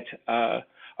that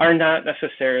are not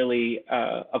necessarily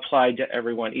applied to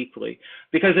everyone equally.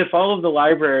 Because if all of the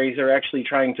libraries are actually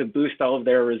trying to boost all of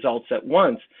their results at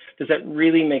once, does that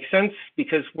really make sense?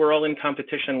 Because we're all in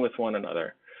competition with one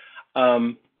another.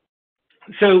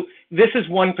 So this is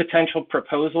one potential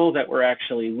proposal that we're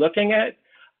actually looking at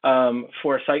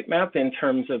for sitemap in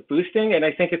terms of boosting, and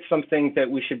I think it's something that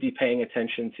we should be paying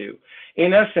attention to.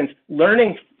 In essence,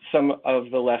 learning some of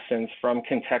the lessons from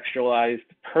contextualized,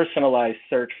 personalized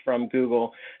search from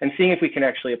Google and seeing if we can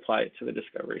actually apply it to the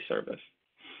discovery service.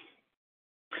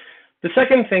 The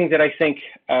second thing that I think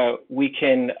we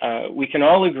can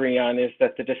all agree on is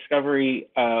that the discovery,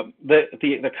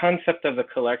 the concept of the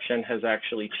collection has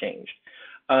actually changed.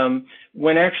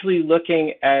 When actually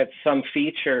looking at some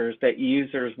features that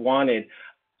users wanted,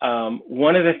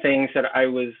 one of the things that I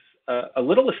was a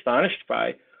little astonished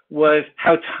by was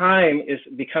how time is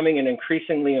becoming an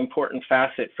increasingly important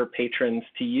facet for patrons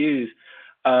to use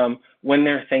when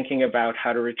they're thinking about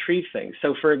how to retrieve things.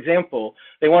 So for example,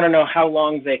 they want to know how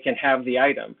long they can have the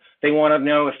item. They want to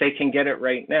know if they can get it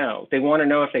right now. They want to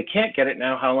know if they can't get it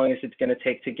now, how long is it going to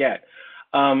take to get.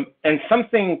 And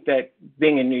something that,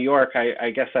 being in New York,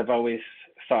 I guess I've always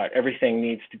thought everything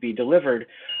needs to be delivered.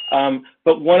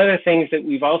 But one of the things that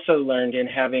we've also learned in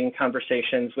having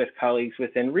conversations with colleagues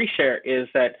within Reshare is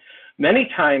that many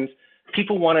times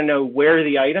people want to know where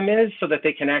the item is so that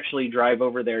they can actually drive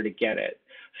over there to get it.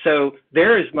 So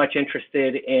they're as much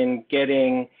interested in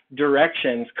getting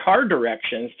directions, car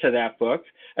directions to that book,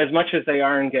 as much as they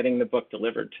are in getting the book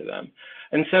delivered to them.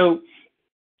 And so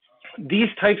these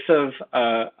types of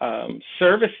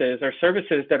services are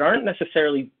services that aren't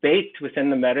necessarily baked within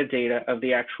the metadata of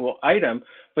the actual item,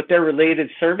 but they're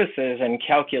related services and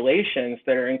calculations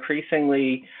that are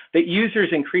that users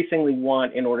increasingly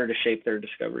want in order to shape their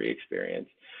discovery experience.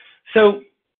 So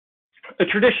a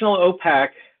traditional OPAC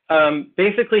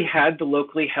basically had the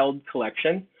locally held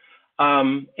collection.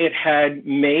 It had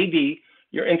maybe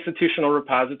your institutional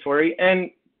repository,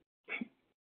 and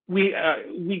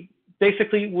we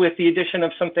basically, with the addition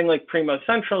of something like Primo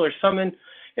Central or Summon,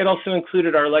 it also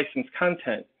included our licensed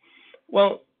content.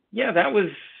 Well, yeah, that was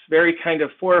very kind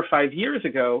of 4 or 5 years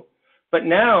ago, but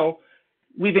now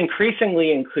we've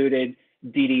increasingly included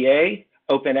DDA,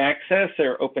 open access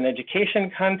or open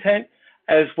education content,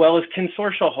 as well as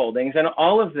consortial holdings, and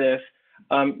all of this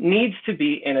needs to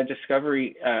be in a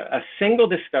single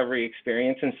discovery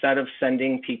experience instead of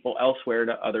sending people elsewhere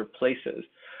to other places.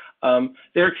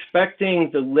 They're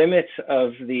expecting the limits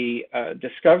of the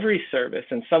discovery service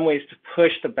in some ways to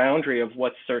push the boundary of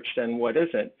what's searched and what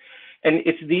isn't. And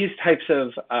it's these types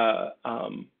of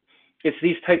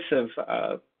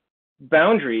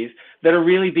boundaries that are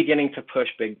really beginning to push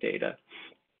big data.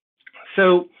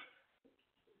 So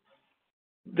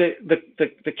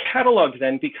the catalog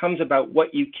then becomes about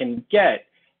what you can get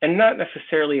and not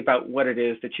necessarily about what it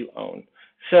is that you own.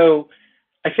 So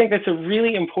I think that's a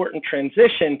really important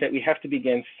transition that we have to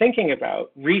begin thinking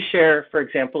about. Reshare, for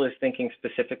example, is thinking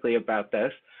specifically about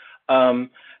this.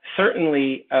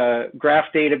 Certainly,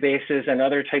 graph databases and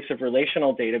other types of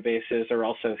relational databases are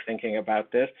also thinking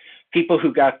about this. People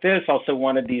who got this also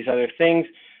wanted these other things.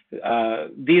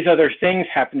 These other things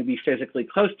happen to be physically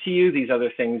close to you. These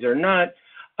other things are not.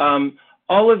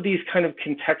 All of these kind of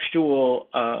contextual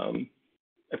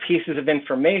pieces of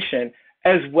information,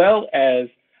 as well as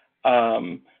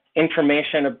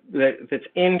information that's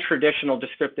in traditional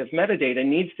descriptive metadata,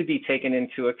 needs to be taken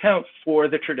into account for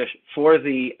the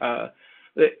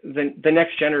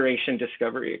next generation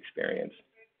discovery experience.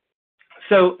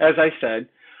 So, as I said,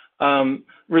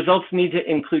 results need to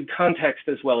include context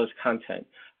as well as content.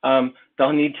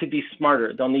 They'll need to be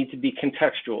smarter. They'll need to be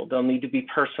contextual. They'll need to be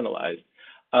personalized.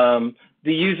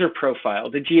 the user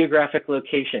profile, the geographic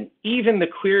location, even the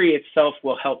query itself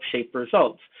will help shape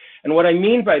results. And what I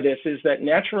mean by this is that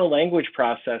natural language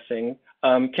processing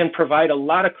can provide a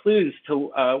lot of clues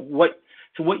to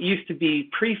what used to be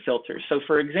pre-filters. So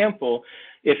for example,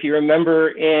 if you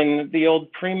remember in the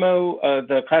old Primo,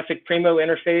 the classic Primo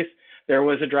interface, there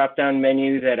was a drop-down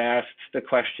menu that asks the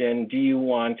question, do you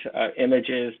want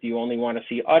images? Do you only want to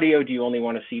see audio? Do you only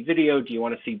want to see video? Do you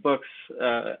want to see books,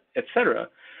 etc.?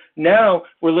 Now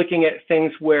we're looking at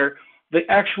things where the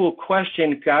actual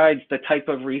question guides the type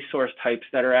of resource types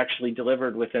that are actually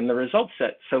delivered within the result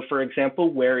set. So for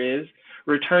example, where is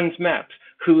returns maps?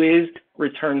 Who is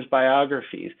returns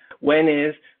biographies? When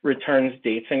is returns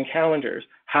dates and calendars?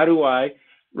 How do I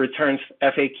returns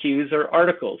FAQs or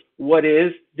articles? What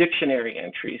is dictionary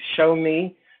entries? Show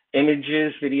me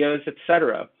images, videos,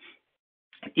 etc.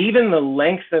 Even the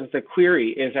length of the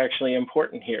query is actually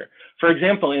important here. For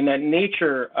example, in that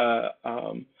nature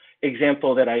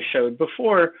example that I showed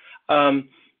before,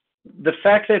 the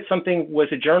fact that something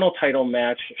was a journal title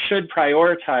match should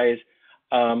prioritize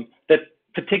that,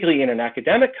 particularly in an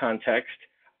academic context,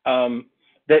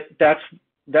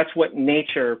 that's what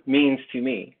nature means to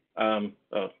me.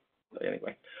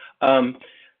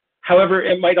 However,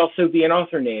 it might also be an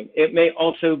author name. It may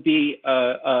also be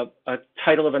a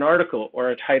title of an article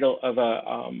or a title of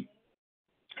a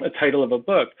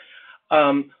book.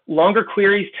 Longer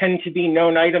queries tend to be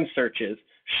known item searches.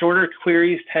 Shorter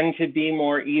queries tend to be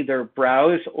more either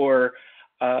browse or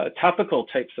topical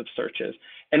types of searches.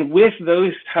 And with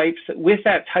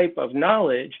that type of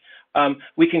knowledge,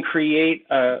 we can create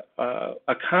a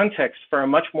context for a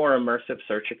much more immersive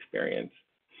search experience.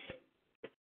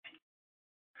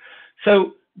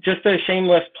 So just a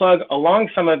shameless plug, along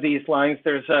some of these lines,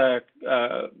 there's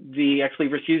the Ex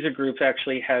Libris user group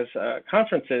actually has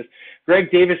conferences.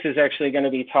 Greg Davis is actually going to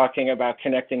be talking about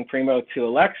connecting Primo to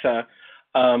Alexa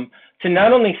to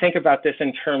not only think about this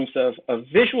in terms of a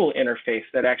visual interface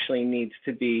that actually needs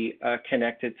to be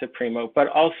connected to Primo, but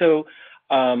also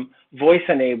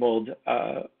voice-enabled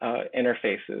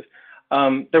interfaces.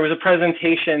 There was a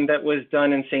presentation that was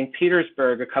done in St.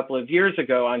 Petersburg a couple of years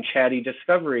ago on Chatty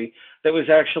Discovery that was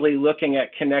actually looking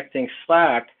at connecting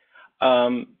Slack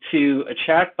to a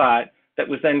chatbot that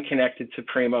was then connected to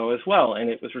Primo as well, and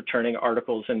it was returning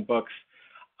articles and books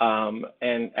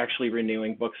and actually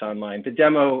renewing books online. The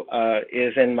demo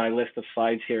is in my list of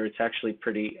slides here. It's actually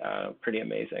pretty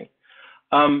amazing.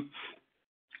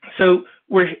 So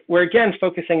we're again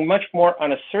focusing much more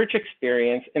on a search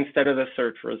experience instead of a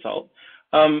search result.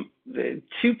 The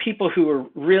two people who were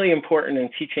really important in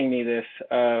teaching me this,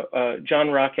 John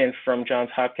Rockin from Johns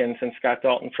Hopkins and Scott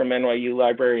Dalton from NYU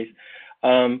Libraries,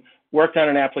 worked on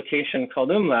an application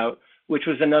called Umlaut, which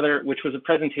was a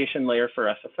presentation layer for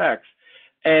SFX.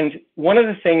 And one of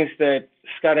the things that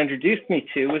Scott introduced me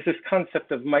to was this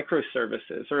concept of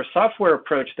microservices, or a software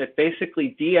approach that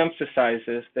basically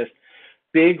de-emphasizes this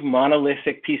big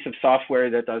monolithic piece of software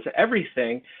that does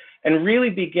everything and really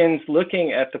begins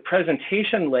looking at the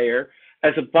presentation layer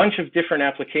as a bunch of different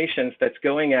applications that's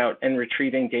going out and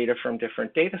retrieving data from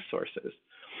different data sources.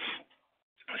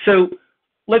 So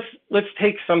let's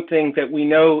take something that we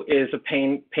know is a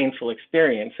painful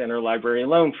experience, interlibrary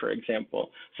loan, for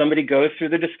example. Somebody goes through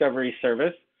the discovery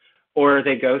service or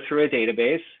they go through a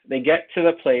database, they get to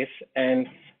the place and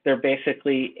they're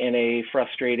basically in a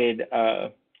frustrated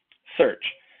search.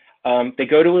 They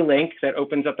go to a link that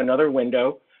opens up another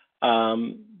window.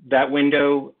 That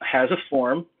window has a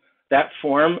form. That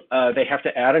form, they have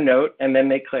to add a note, and then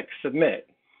they click submit.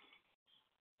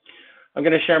 I'm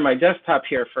going to share my desktop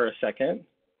here for a second.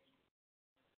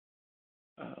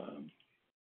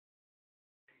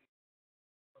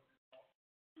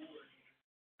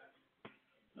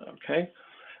 Okay.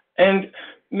 And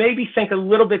maybe think a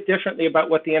little bit differently about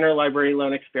what the interlibrary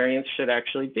loan experience should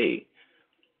actually be.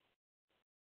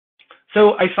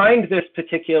 So I find this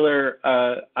particular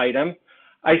item.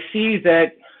 I see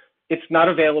that it's not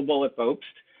available at BOPST,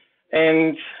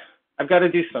 and I've got to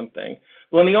do something.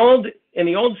 Well, in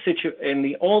the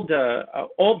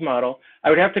old model, I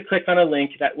would have to click on a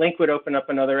link. That link would open up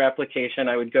another application.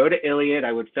 I would go to Iliad.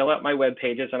 I would fill out my web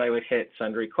pages, and I would hit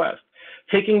send request,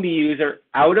 taking the user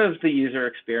out of the user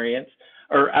experience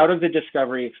or out of the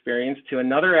discovery experience to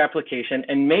another application.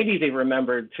 And maybe they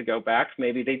remembered to go back.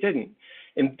 Maybe they didn't.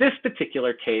 In this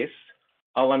particular case,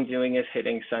 all I'm doing is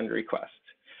hitting send request.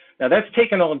 Now that's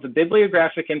taken all of the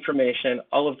bibliographic information,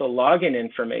 all of the login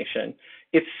information.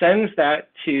 It sends that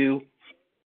to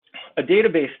a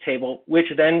database table, which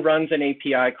then runs an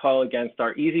API call against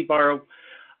our EasyBorrow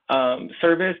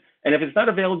service And if it's not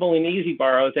available in Easy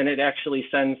Borrow, then it actually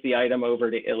sends the item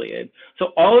over to Iliad. So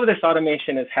all of this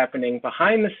automation is happening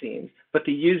behind the scenes, but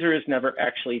the user is never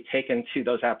actually taken to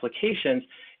those applications.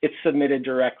 It's submitted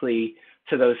directly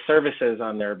to those services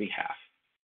on their behalf.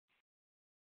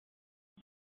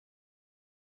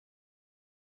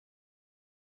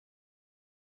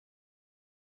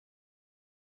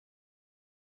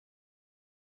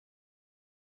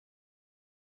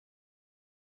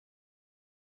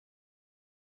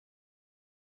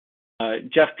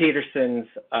 Jeff Peterson's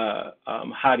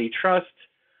Hadi Trust,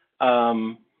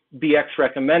 BX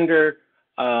Recommender,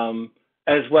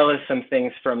 as well as some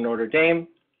things from Notre Dame.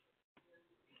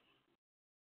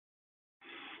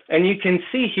 And you can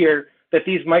see here that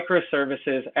these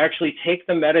microservices actually take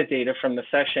the metadata from the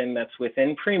session that's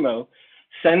within Primo,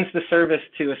 sends the service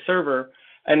to a server,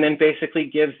 and then basically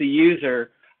gives the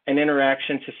user an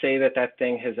interaction to say that that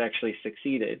thing has actually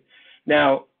succeeded.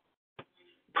 Now,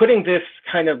 putting this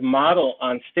kind of model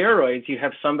on steroids, you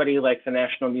have somebody like the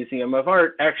National Museum of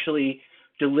Art actually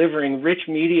delivering rich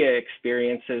media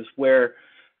experiences where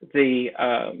the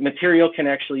material can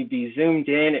actually be zoomed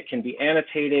in, it can be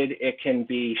annotated, it can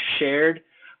be shared,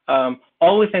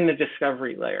 all within the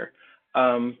discovery layer.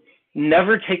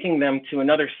 Never taking them to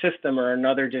another system or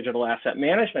another digital asset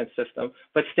management system,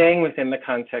 but staying within the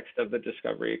context of the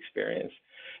discovery experience.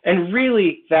 And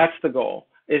really, that's the goal,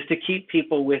 is to keep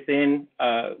people within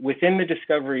the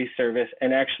discovery service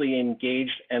and actually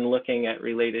engaged and looking at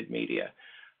related media.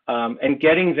 And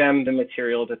getting them the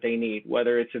material that they need,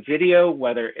 whether it's a video,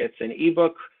 whether it's an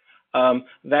ebook,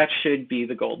 that should be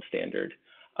the gold standard.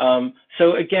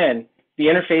 So again, the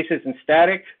interface isn't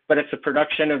static, but it's a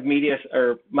production of media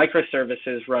or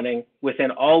microservices running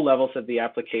within all levels of the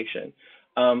application.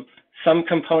 Some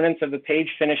components of the page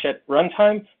finish at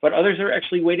runtime, but others are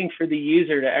actually waiting for the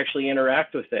user to actually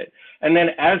interact with it. And then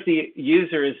as the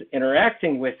user is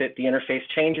interacting with it, the interface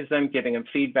changes them, giving them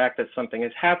feedback that something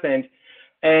has happened.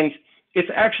 And it's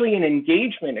actually an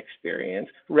engagement experience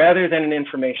rather than an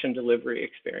information delivery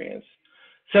experience.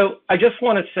 So I just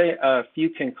want to say a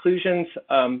few conclusions.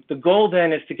 The goal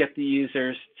then is to get the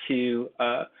users to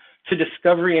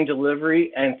discovery and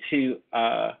delivery and to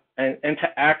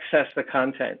access the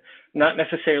content, not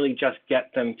necessarily just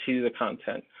get them to the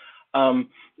content.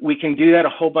 We can do that a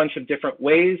whole bunch of different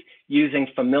ways using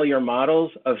familiar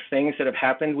models of things that have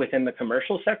happened within the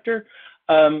commercial sector.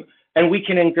 And we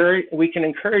can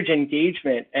encourage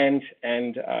engagement and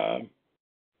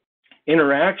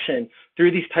interaction through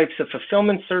these types of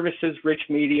fulfillment services, rich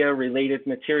media, related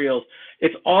materials.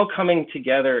 It's all coming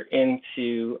together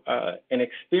into an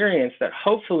experience that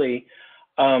hopefully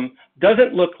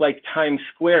doesn't look like Times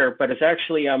Square, but is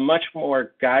actually a much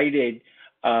more guided,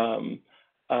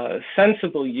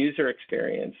 sensible user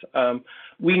experience.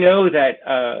 We know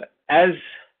that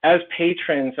as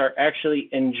patrons are actually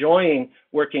enjoying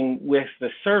working with the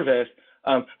service,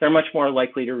 they're much more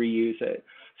likely to reuse it.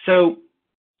 So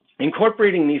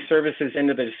incorporating these services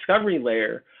into the discovery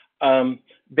layer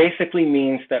basically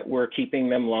means that we're keeping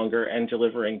them longer and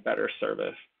delivering better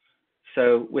service.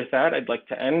 So with that, I'd like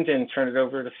to end and turn it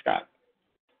over to Scott.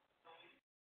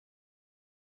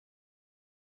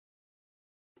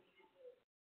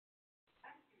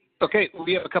 Okay,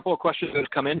 we have a couple of questions that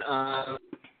have come in.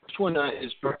 First one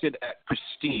is directed at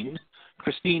Christine.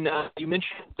 Christine, you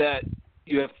mentioned that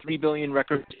you have 3 billion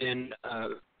records in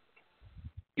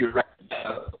your record.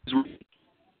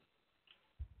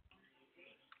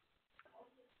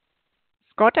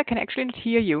 Scott, I can actually not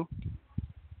hear you.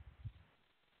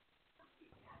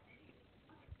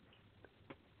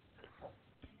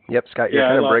 Yep, Scott, you're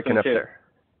kind of breaking up there.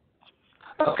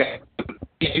 Okay.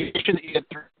 You mentioned that you had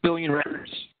 3 billion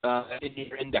records in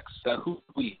your index. Who are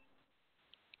we?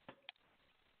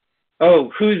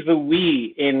 Oh, who's the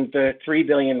we in the 3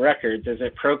 billion records? Is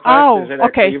it ProQuest? Oh, is it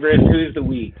okay. Libris? Who's the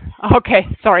we? Okay,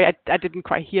 sorry, I didn't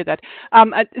quite hear that.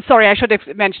 Sorry, I should have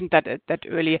mentioned that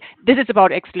earlier. This is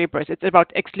about Ex Libris. It's about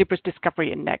Ex Libris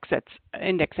discovery indexes.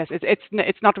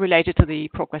 It's not related to the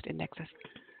ProQuest indexes.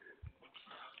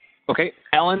 Okay,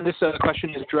 Alan, this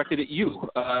question is directed at you.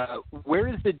 Where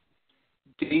is the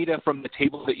data from the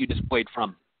table that you displayed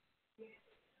from?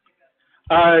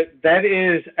 That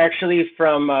is actually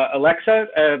from Alexa,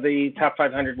 the top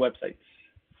 500 websites.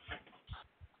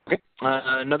 Okay.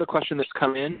 Another question that's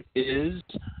come in is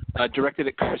directed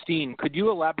at Christine. Could you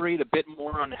elaborate a bit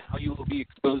more on how you will be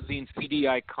exposing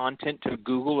CDI content to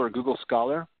Google or Google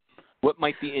Scholar? What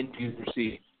might the end user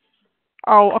see?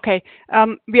 Oh, okay.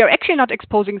 We are actually not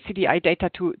exposing CDI data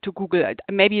to Google.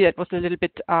 Maybe that was a little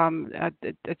bit,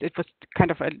 it was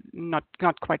kind of not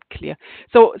quite clear.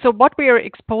 So what we are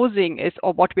exposing is,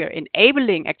 or what we are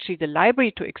enabling actually the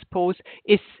library to expose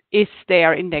is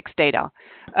their index data.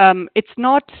 It's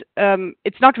not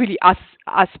really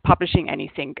us publishing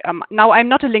anything. Now, I'm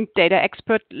not a linked data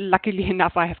expert. Luckily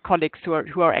enough, I have colleagues who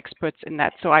are experts in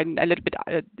that. So I'm a little bit,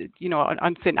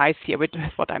 on thin ice here with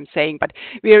what I'm saying. But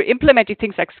we are implementing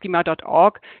things like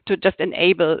schema.org to just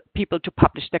enable people to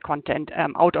publish their content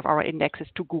out of our indexes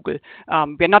to Google.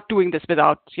 We're not doing this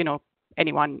without,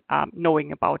 anyone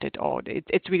knowing about it, or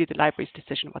it's really the library's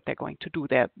decision what they're going to do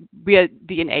there. We are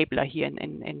the enabler here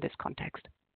in this context.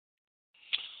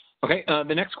 Okay,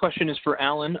 the next question is for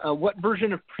Alan. What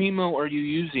version of Primo are you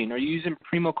using? Are you using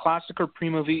Primo Classic or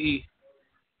Primo VE?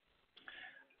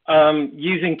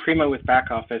 Using Primo with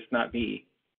back office, not VE.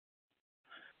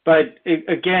 But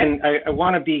again, I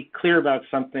want to be clear about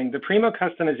something. The Primo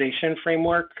customization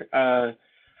framework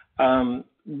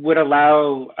would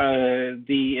allow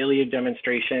the Iliad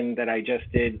demonstration that I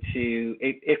just did to,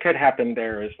 it could happen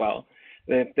there as well.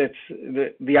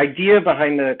 The idea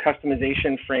behind the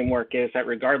customization framework is that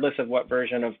regardless of what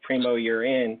version of Primo you're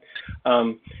in,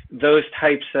 those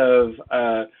types of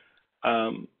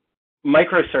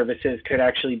microservices could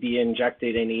actually be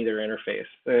injected in either interface.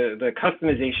 The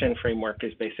customization framework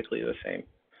is basically the same.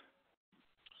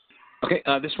 Okay,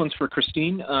 this one's for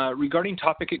Christine. Regarding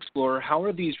Topic Explorer, how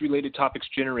are these related topics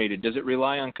generated? Does it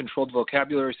rely on controlled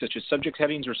vocabulary such as subject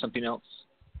headings or something else?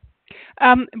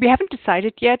 We haven't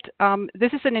decided yet.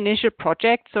 This is an initial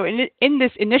project. So in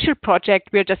this initial project,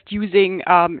 we're just using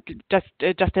just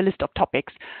a list of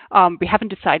topics. We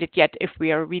haven't decided yet if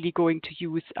we are really going to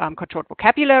use controlled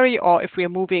vocabulary or if we are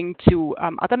moving to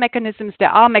other mechanisms. There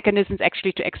are mechanisms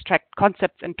actually to extract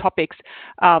concepts and topics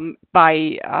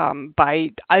by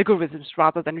algorithms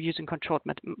rather than using controlled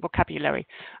vocabulary.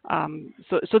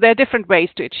 So there are different ways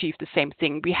to achieve the same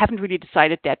thing. We haven't really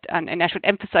decided that, and I should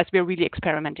emphasize we're really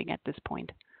experimenting at this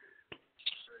point.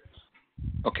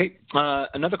 Okay.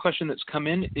 Another question that's come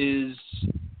in is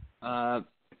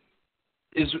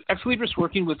Ex Libris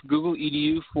working with Google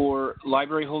EDU for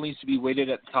library holdings to be weighted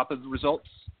at the top of the results?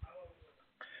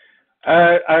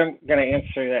 I'm going to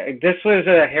answer that. This was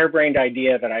a harebrained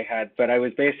idea that I had, but I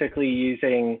was basically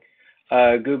using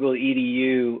Google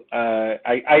EDU.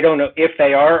 I don't know if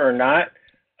they are or not.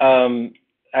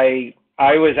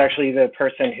 I was actually the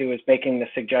person who was making the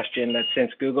suggestion that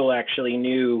since Google actually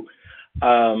knew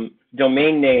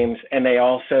domain names and they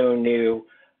also knew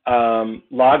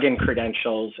login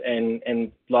credentials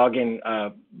and login,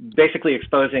 basically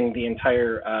exposing the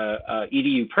entire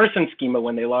EDU person schema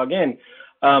when they log in,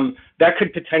 that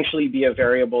could potentially be a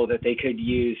variable that they could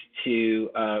use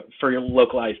for your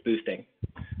localized boosting.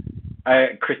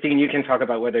 Christine, you can talk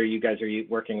about whether you guys are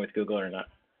working with Google or not.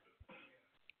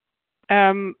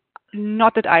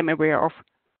 Not that I'm aware of,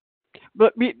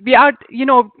 but we are,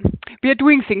 we are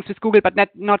doing things with Google, but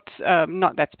not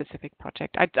that specific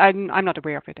project. I'm not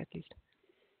aware of it, at least.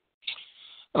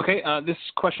 Okay, this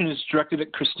question is directed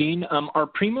at Christine. Are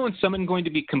Primo and Summon going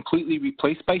to be completely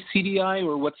replaced by CDI,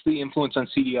 or what's the influence on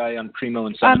CDI on Primo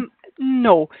and Summon?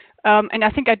 No, and I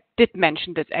think I did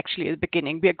mention this actually at the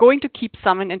beginning. We are going to keep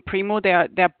Summon and Primo.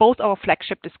 They're both our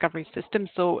flagship discovery systems,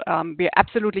 so we are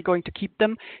absolutely going to keep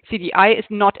them. CDI is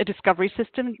not a discovery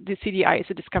system. The CDI is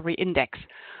a discovery index.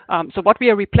 So what we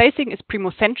are replacing is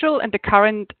Primo Central and the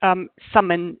current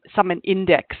Summon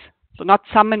index. So not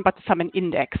Summon, but the Summon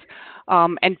index.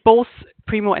 And both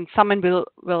Primo and Summon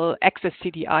will access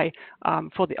CDI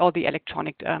for all the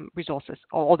electronic resources,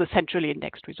 or all the centrally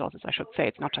indexed resources, I should say.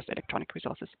 It's not just electronic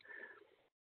resources.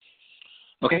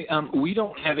 Okay, we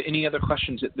don't have any other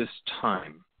questions at this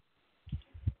time.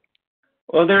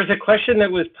 Well, there's a question that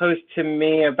was posed to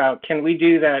me about, can we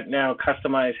do that now,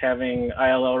 customize having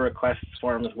ILL requests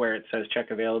forms where it says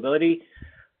check availability?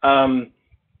 I'm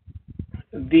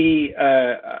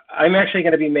actually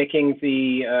going to be making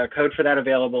the code for that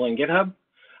available in GitHub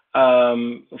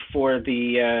for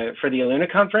the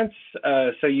Illuna conference.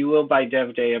 So you will by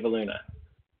Dev Day of Illuna.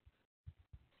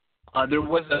 There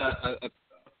was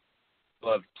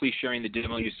please sharing the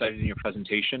demo you cited in your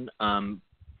presentation.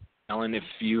 Ellen, if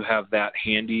you have that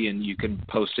handy and you can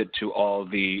post it to all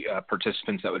the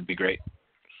participants, that would be great.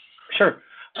 Sure.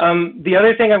 The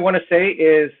other thing I want to say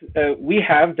is we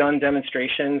have done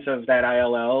demonstrations of that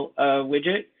ILL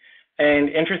widget. And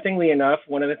interestingly enough,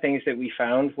 one of the things that we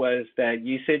found was that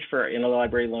usage for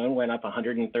interlibrary loan went up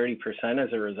 130%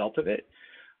 as a result of it,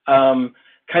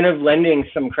 kind of lending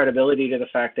some credibility to the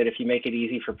fact that if you make it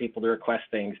easy for people to request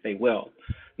things, they will.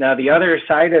 Now, the other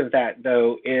side of that,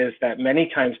 though, is that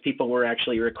many times people were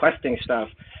actually requesting stuff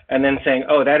and then saying,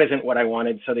 oh, that isn't what I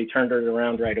wanted, so they turned it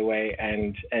around right away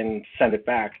and sent it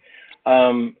back.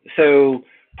 So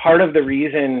part of the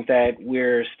reason that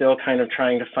we're still kind of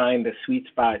trying to find the sweet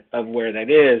spot of where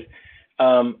that is,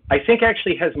 I think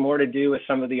actually has more to do with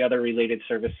some of the other related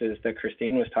services that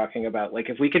Christine was talking about. Like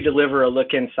if we could deliver a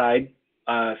look inside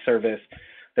service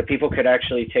that people could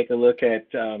actually take a look at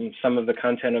some of the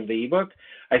content of the ebook,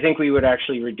 I think we would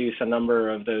actually reduce a number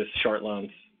of those short loans.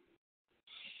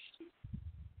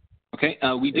 Okay,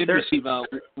 we did receive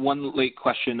one late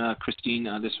question, Christine.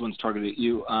 This one's targeted at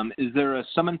you. Is there a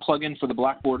Summon plugin for the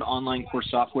Blackboard online course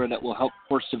software that will help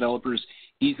course developers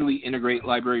easily integrate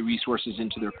library resources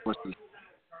into their courses?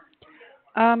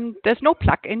 There's no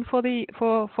plugin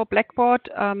for Blackboard.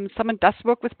 Summon does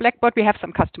work with Blackboard. We have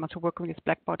some customers who work with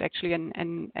Blackboard actually,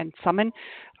 and Summon.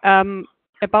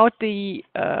 About the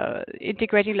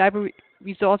integrating library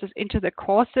resources into the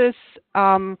courses,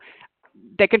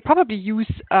 they can probably use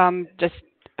just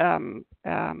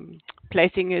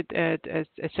placing it as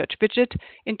a search widget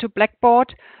into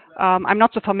Blackboard. I'm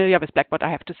not so familiar with Blackboard,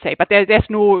 I have to say, but there's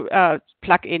no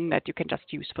plug-in that you can just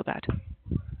use for that.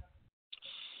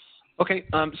 Okay,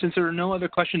 since there are no other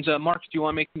questions, Mark, do you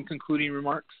want to make some concluding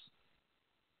remarks?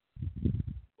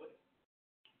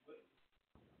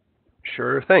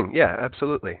 Sure thing. Yeah,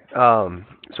 absolutely.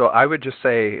 So I would just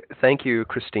say thank you,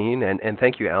 Christine, and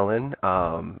thank you, Alan,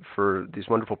 for these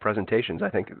wonderful presentations. I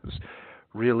think it was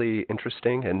really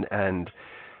interesting, and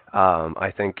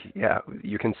I think, yeah,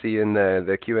 you can see in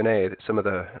the Q&A that some of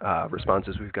the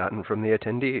responses we've gotten from the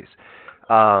attendees.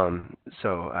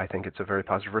 So I think it's a very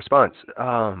positive response.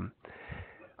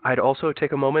 I'd also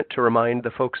take a moment to remind the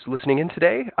folks listening in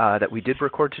today that we did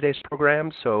record today's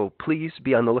program, so please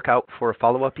be on the lookout for a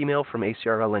follow-up email from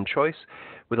ACRL and Choice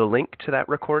with a link to that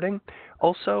recording.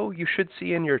 Also, you should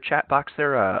see in your chat box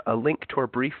there a link to our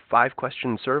brief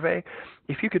 5-question survey.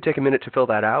 If you could take a minute to fill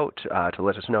that out to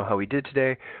let us know how we did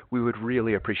today, we would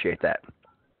really appreciate that.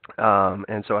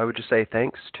 And so I would just say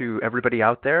thanks to everybody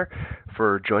out there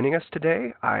for joining us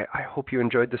today. I hope you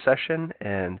enjoyed the session,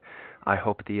 and I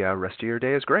hope the rest of your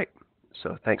day is great.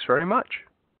 So thanks very much.